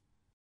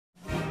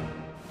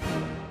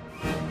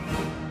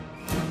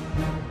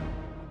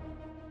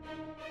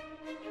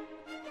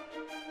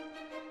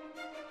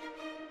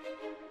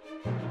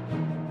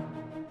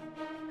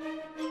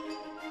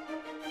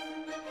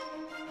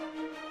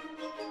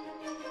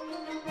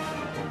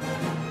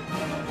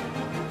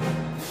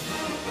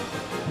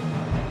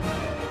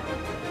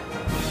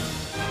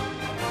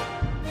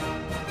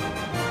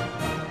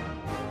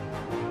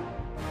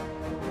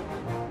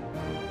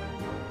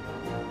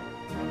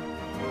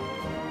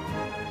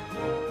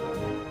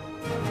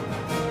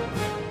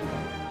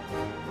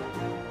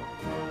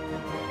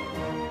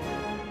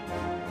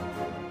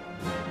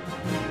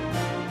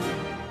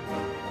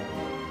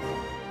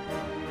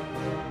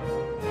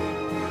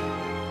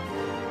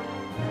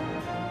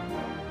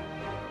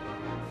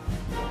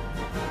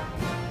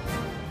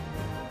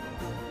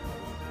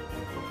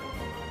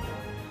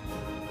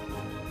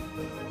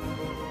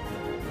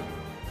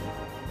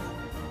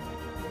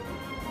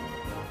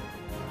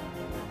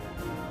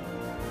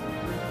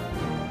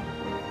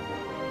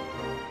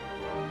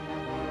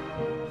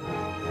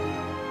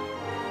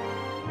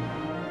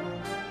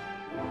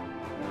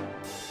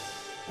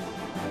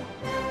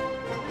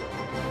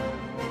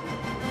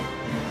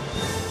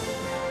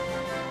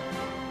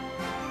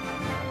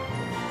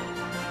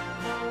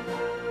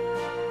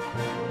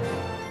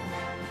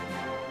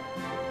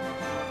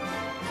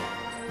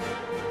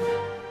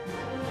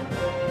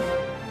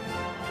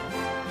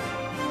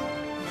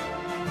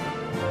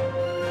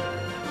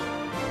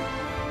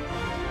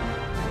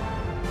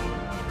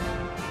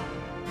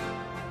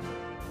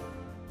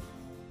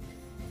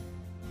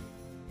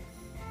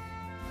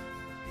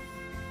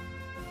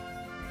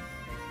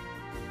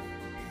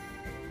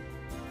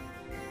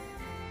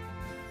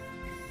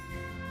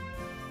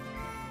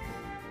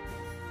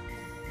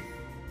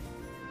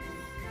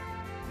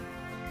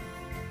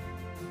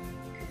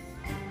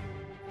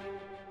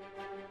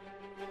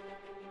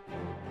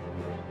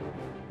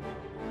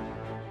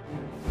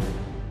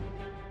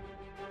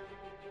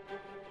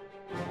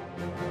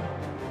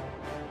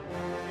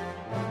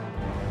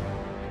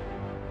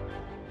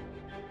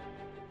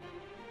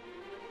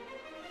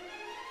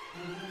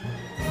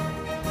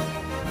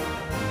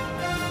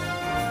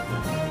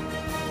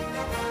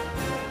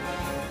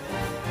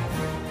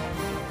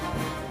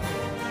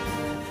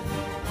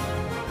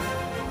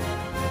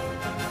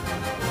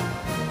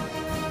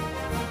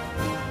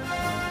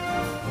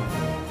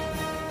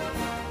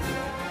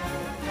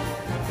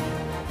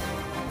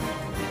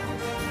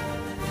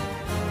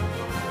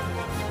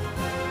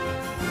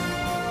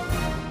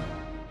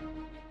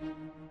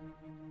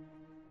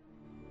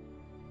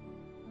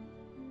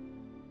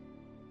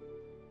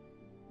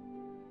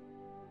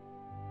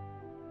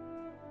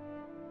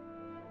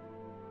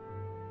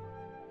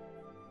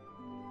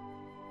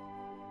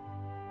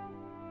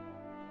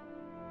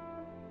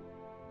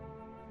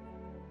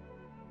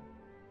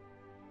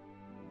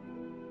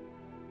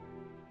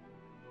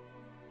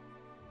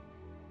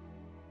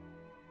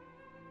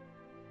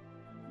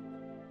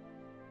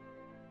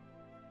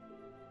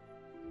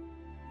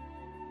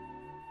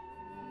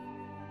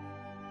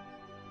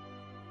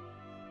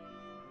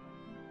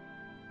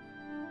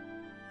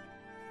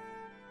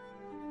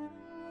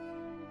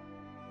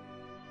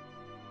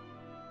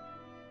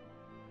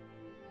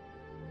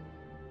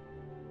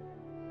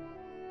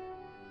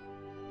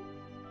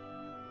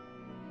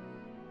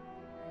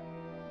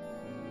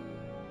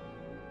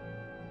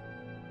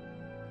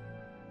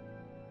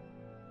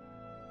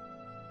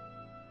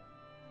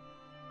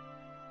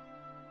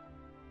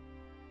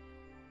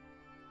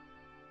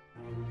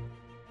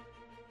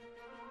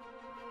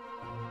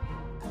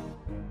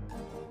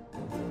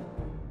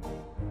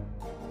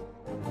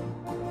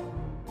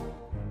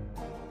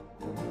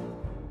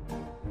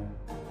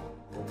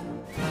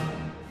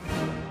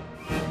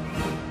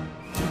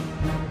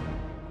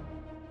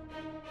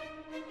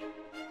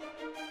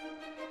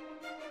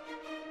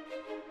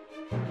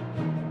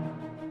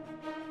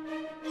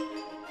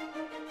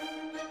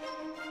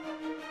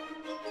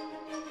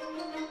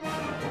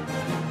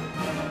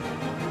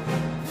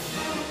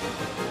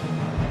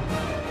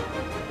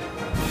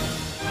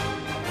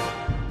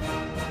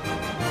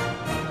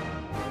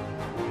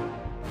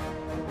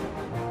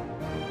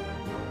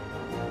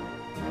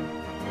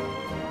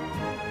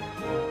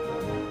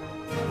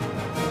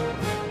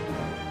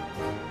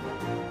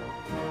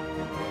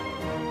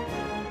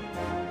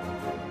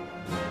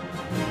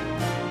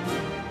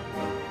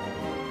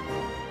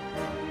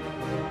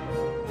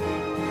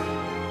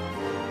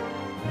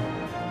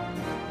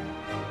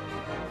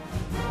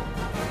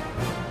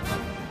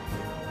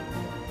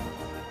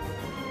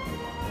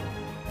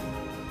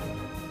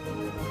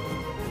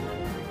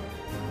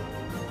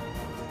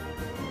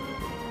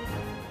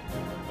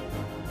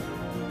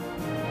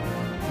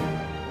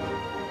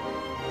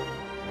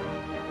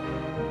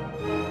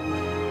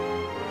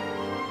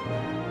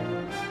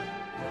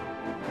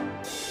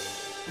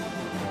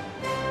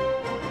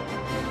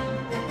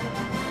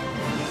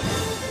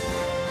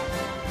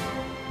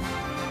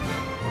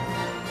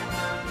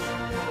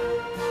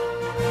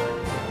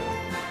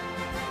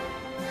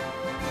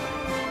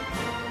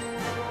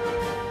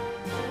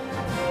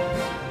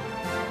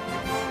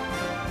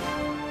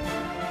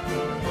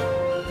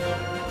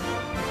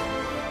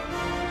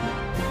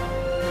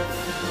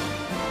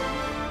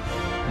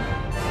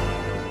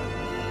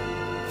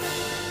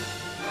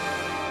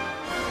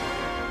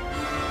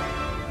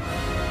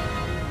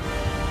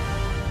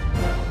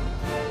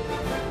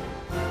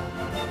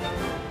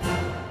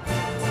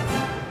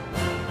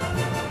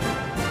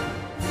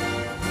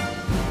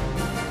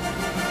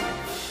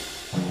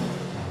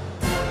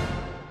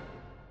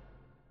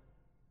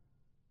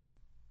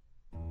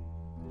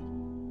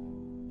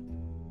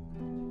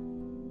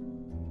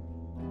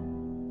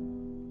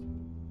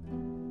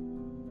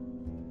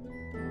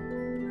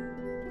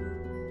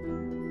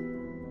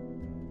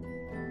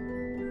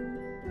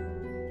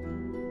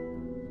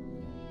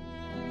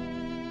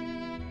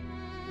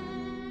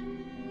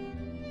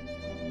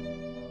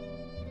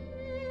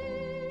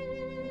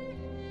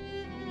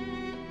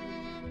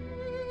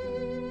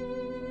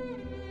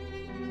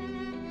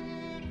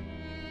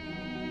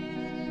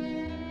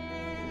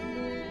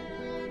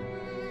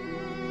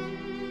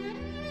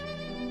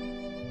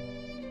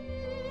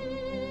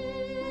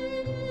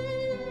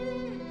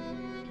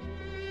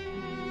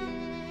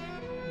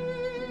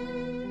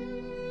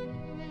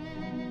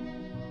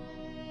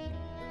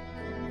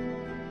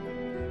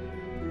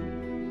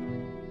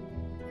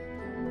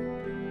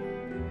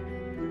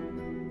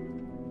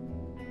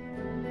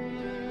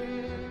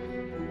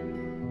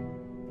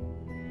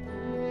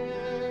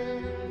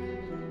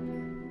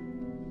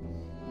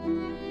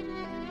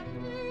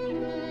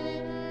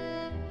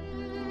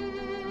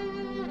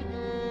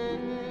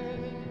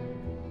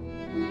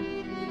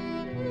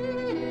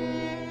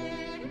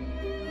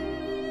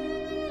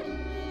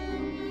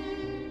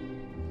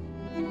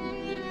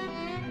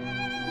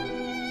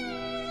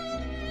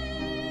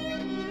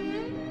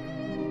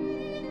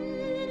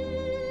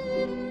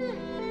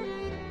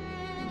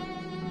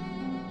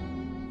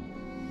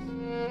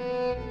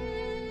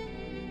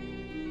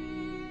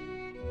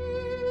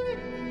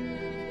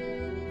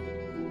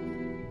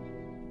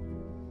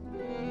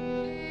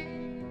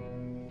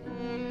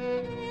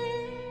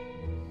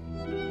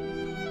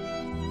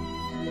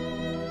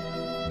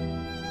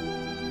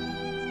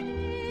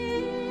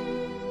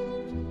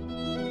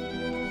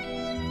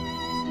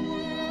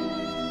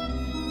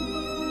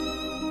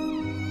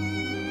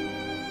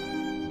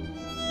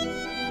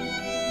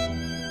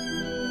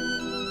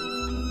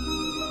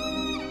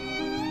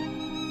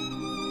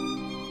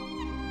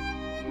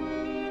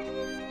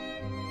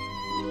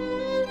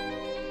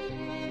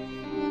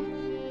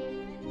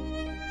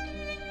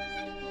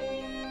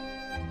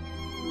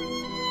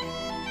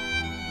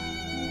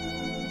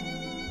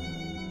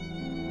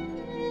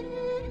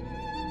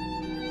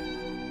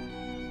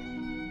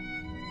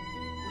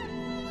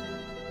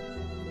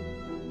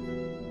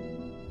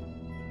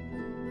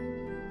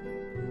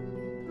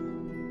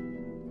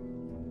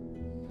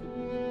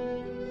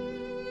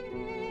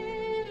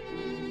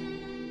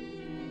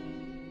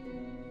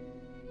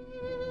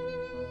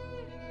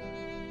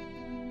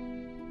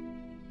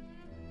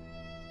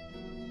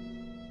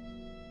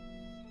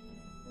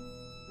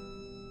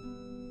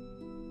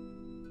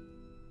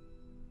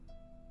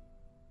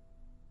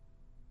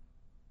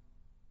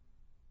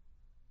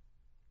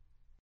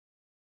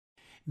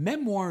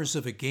 Memoirs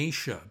of a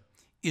Geisha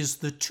is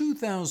the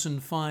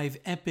 2005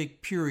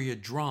 epic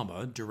period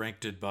drama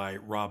directed by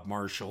Rob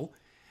Marshall,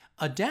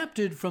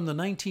 adapted from the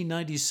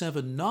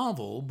 1997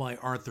 novel by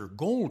Arthur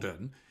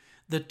Golden,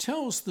 that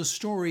tells the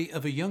story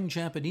of a young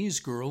Japanese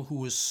girl who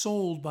was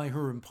sold by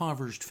her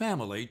impoverished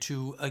family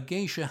to a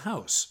geisha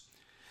house.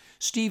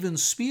 Steven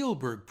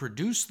Spielberg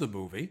produced the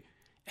movie,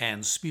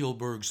 and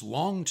Spielberg's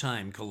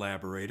longtime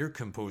collaborator,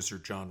 composer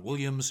John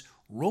Williams,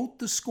 wrote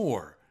the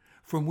score,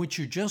 from which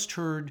you just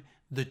heard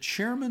The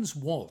Chairman's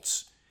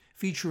Waltz,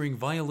 featuring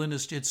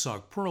violinist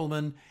Itzhak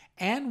Perlman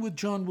and with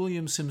John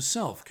Williams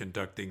himself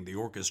conducting the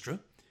orchestra.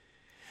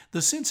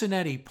 The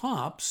Cincinnati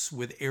Pops,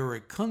 with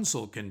Eric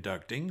Kunzel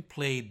conducting,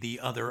 played the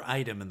other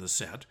item in the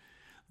set,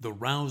 the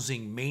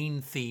rousing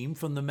main theme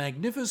from The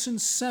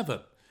Magnificent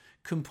Seven,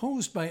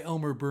 composed by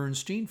Elmer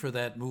Bernstein for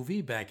that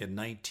movie back in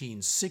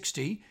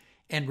 1960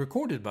 and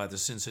recorded by the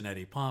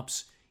Cincinnati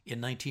Pops in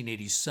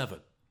 1987.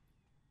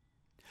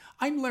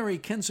 I'm Larry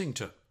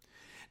Kensington.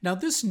 Now,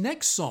 this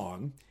next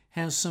song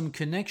has some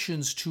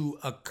connections to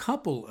a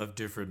couple of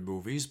different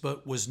movies,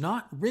 but was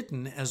not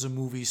written as a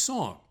movie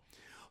song.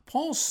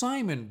 Paul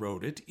Simon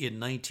wrote it in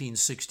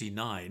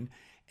 1969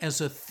 as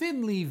a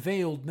thinly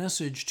veiled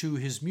message to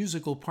his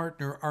musical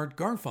partner Art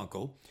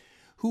Garfunkel,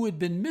 who had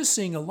been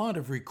missing a lot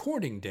of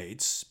recording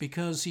dates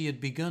because he had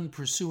begun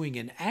pursuing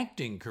an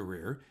acting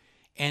career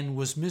and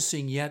was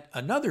missing yet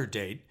another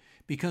date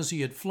because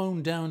he had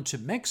flown down to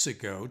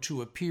Mexico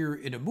to appear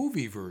in a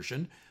movie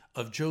version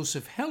of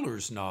Joseph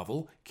Heller's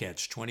novel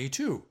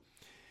Catch-22.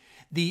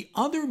 The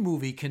other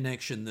movie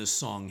connection this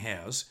song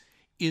has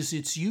is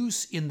its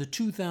use in the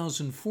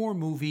 2004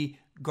 movie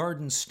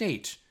Garden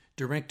State,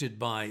 directed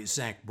by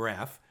Zach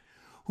Braff,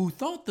 who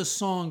thought the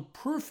song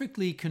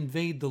perfectly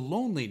conveyed the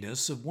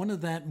loneliness of one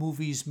of that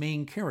movie's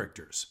main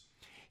characters.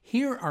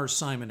 Here are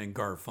Simon and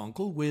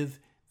Garfunkel with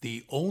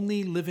The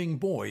Only Living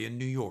Boy in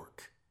New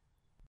York.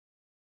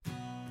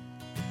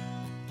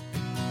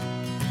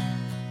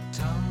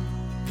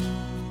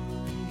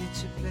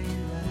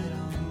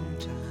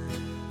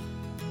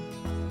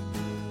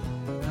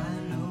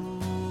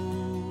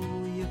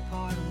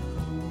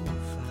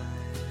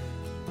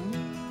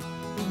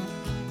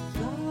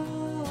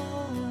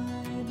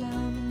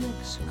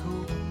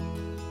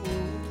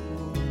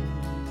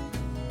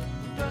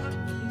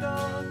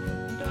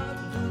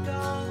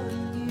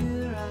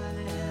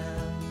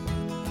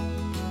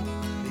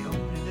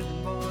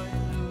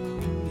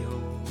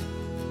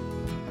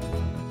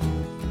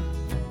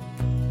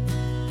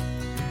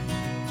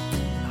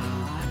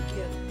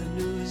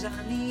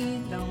 I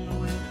need on the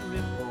weather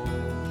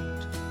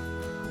report.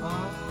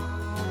 Oh,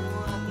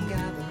 I can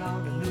gather all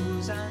the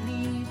news I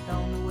need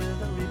on the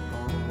weather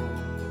report.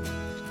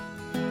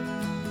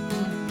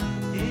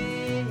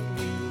 Hey,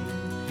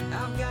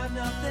 I've got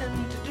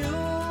nothing to do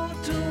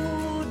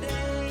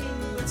today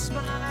but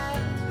smile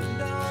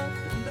and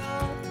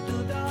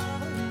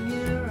and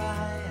here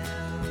I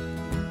am,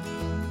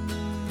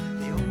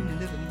 the only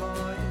living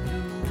boy in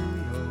New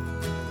York.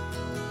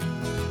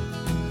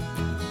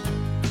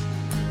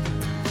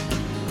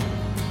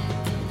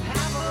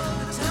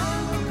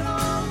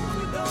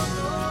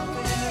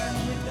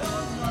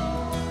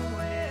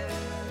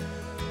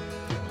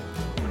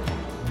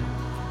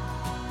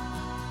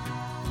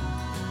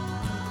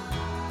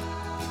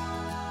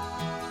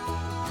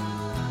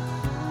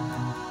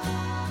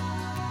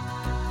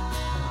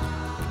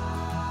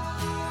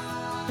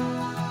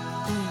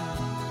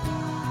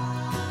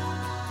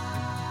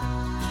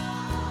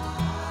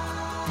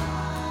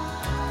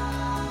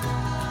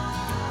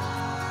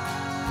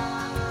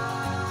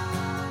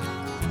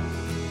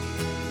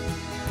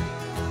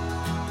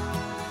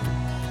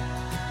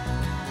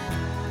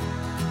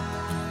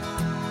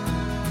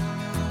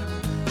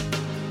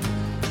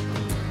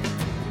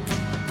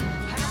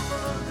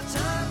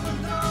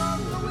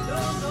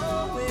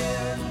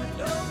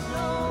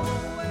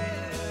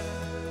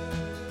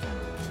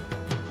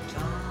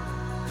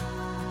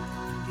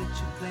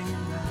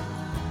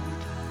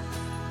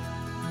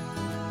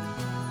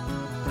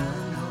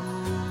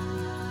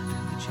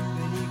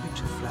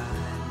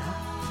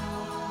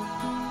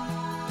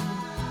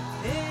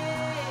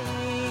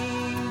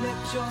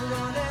 Your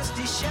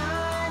honesty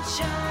shine,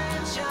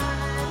 shine,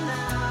 shine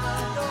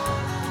now.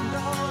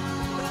 Lord,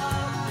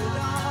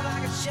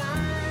 like it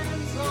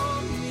shines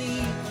on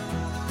me.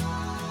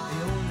 The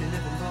only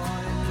living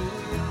boy in New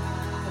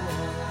York.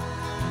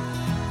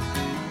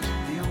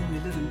 The only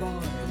living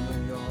boy in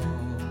New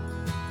York.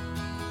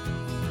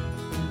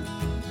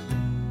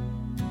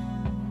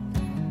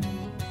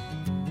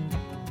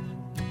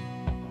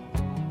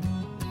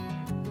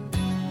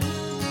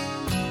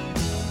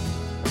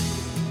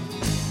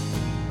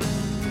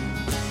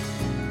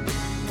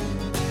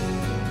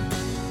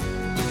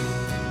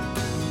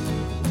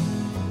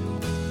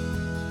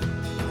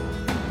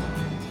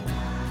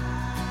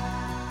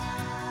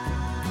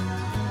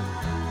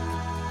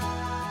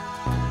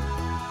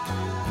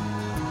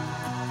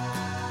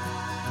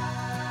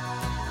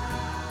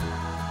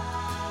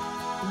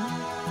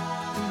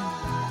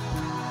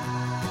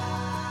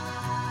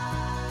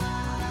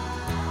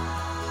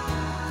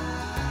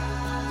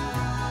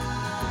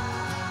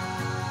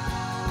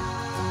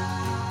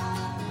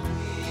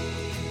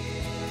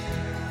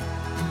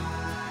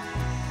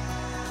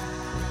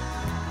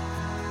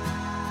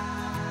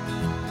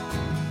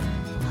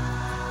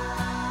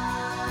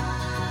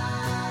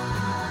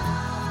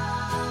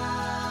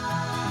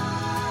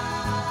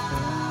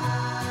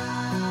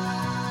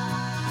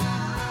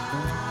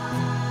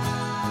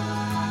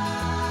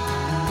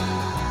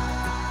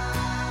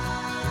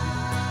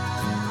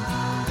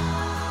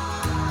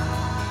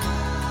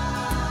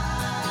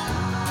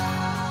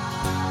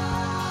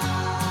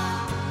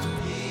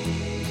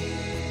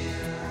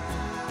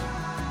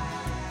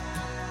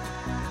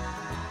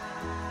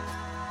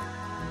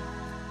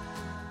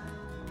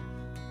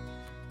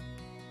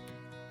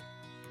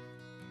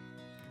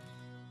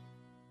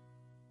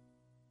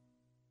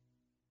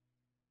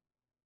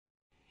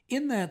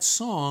 In that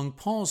song,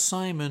 Paul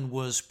Simon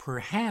was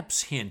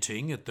perhaps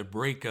hinting at the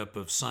breakup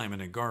of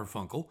Simon and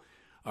Garfunkel,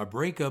 a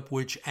breakup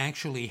which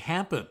actually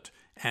happened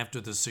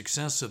after the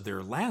success of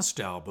their last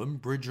album,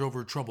 Bridge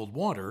Over Troubled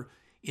Water,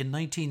 in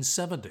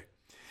 1970.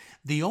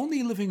 The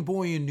Only Living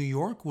Boy in New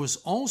York was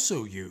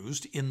also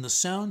used in the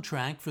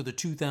soundtrack for the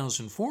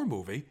 2004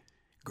 movie,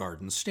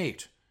 Garden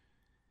State.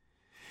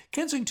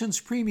 Kensington's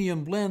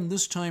Premium Blend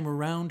this time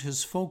around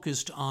has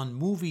focused on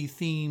movie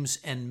themes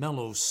and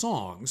mellow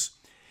songs,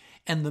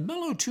 and the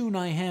mellow tune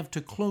I have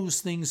to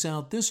close things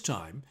out this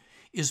time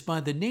is by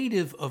the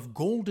native of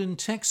Golden,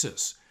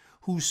 Texas,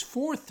 whose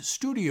fourth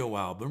studio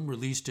album,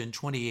 released in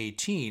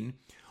 2018,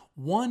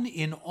 won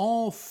in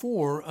all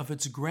 4 of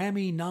its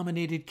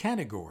Grammy-nominated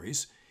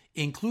categories,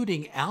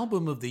 including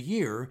Album of the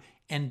Year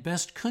and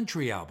Best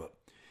Country Album.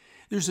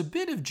 There's a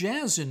bit of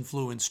jazz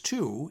influence,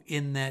 too,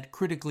 in that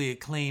critically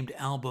acclaimed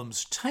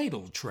album's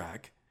title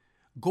track,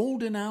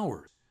 Golden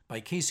Hours by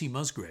Kacey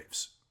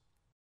Musgraves.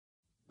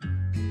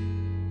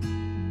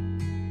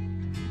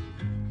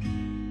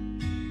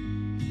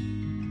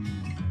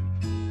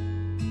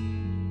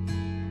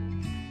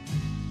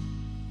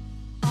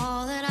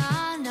 All that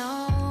I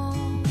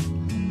know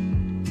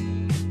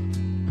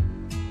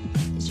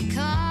is you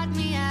caught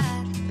me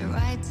at the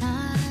right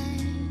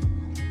time.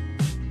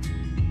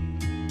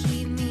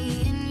 Keep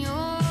me in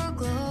your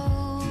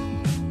glow,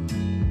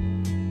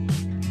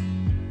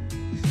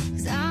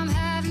 'cause I'm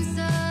having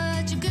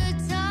such a good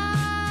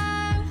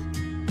time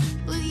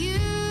with you.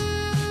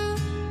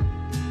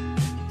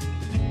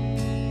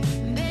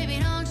 Baby,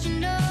 don't you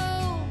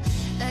know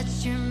that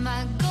you're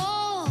my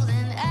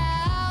golden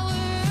hour?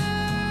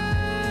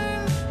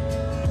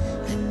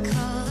 The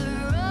color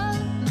of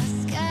my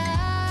sky.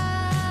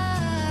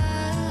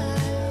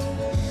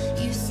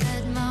 You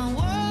set my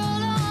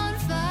world on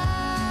fire.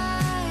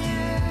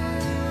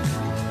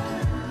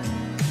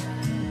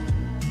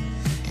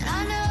 And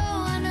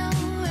I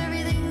know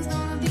everything's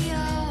gonna be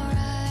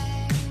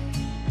alright.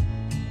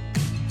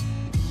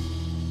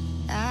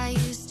 I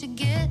used to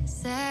get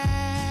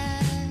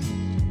sad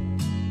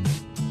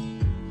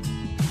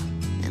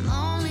and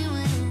lonely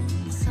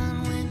when the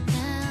sun went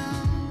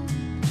down,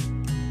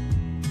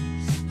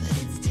 but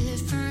it's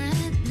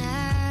different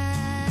now,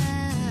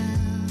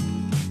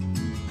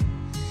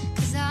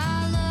 'cause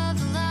I love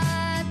the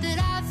light that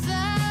I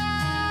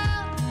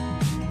found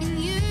in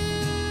you.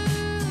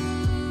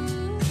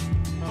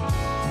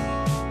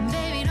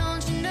 Baby,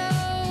 don't you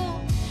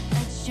know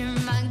that you're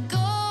my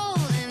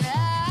golden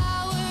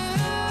hour?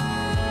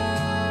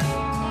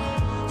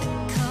 The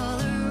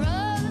color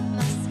of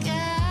my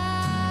sky.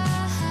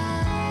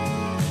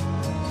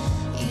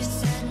 You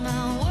set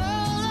my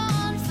world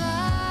on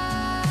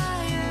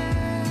fire.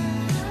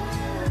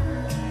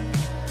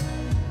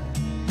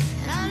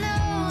 And I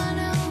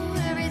know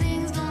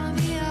everything's gonna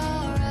be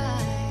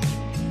alright.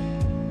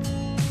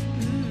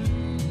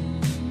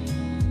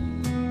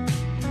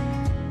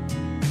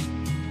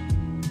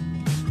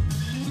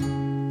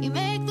 You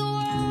make the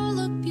world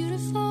look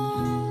beautiful.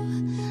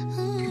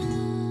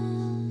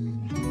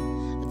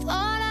 I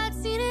thought I'd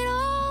seen it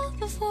all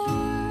before,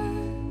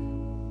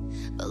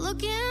 but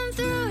looking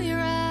through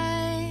your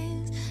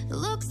eyes, it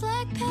looks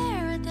like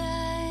paradise.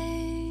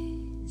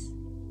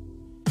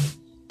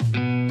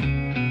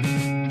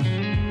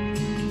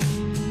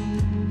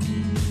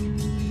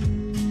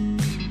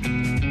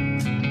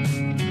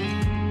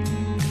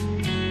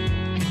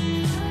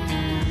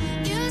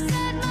 You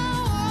set my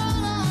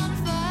world on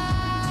fire.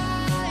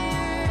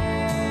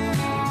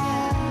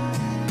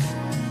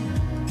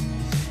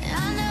 And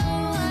I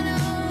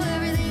know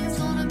everything's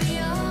gonna be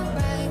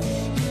alright.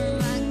 You're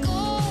my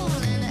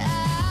golden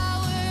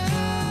hour.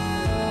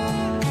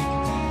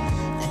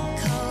 The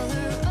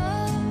color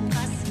of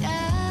my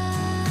sky.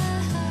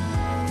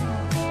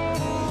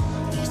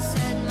 You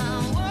set my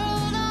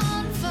world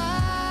on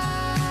fire.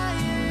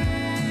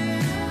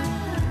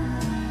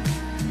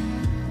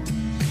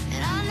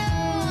 And I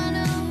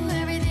know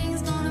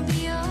everything's gonna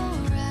be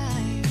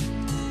alright.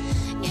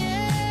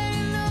 Yeah,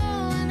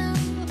 I know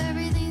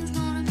everything's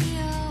gonna be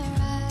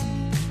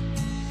alright.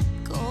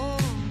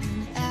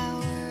 Golden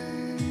hour.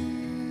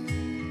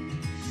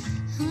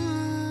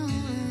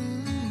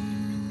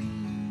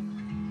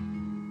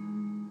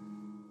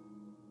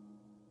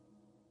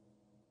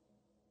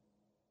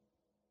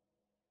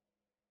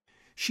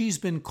 She's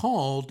been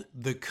called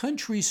the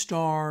country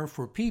star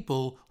for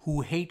people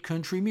who hate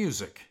country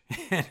music,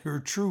 and her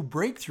true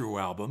breakthrough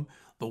album,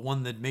 the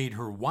one that made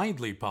her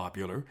widely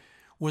popular,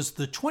 was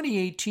the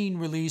 2018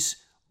 release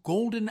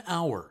Golden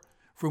Hour,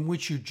 from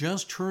which you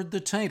just heard the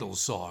title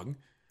song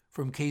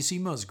from Kacey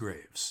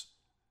Musgraves.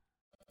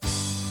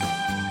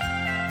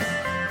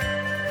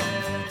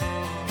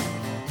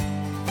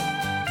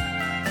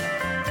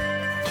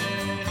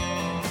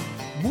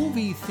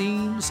 Movie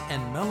Themes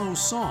and Mellow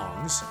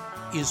Songs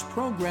is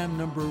program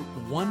number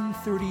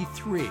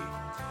 133.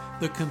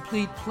 The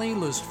complete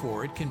playlist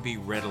for it can be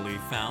readily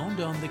found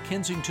on the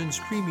Kensington's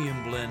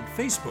Premium Blend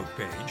Facebook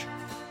page,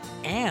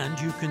 and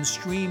you can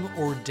stream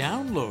or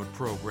download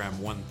program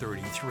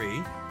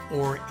 133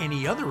 or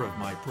any other of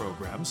my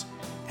programs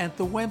at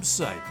the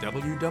website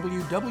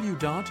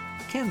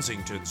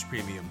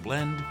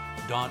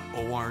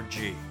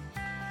www.kensingtonspremiumblend.org.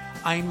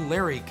 I'm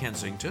Larry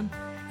Kensington,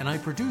 and I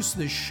produce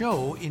this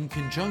show in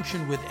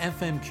conjunction with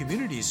FM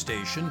community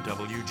station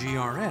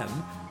WGRN,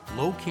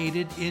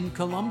 located in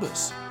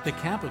Columbus, the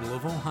capital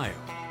of Ohio.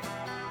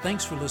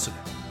 Thanks for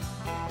listening.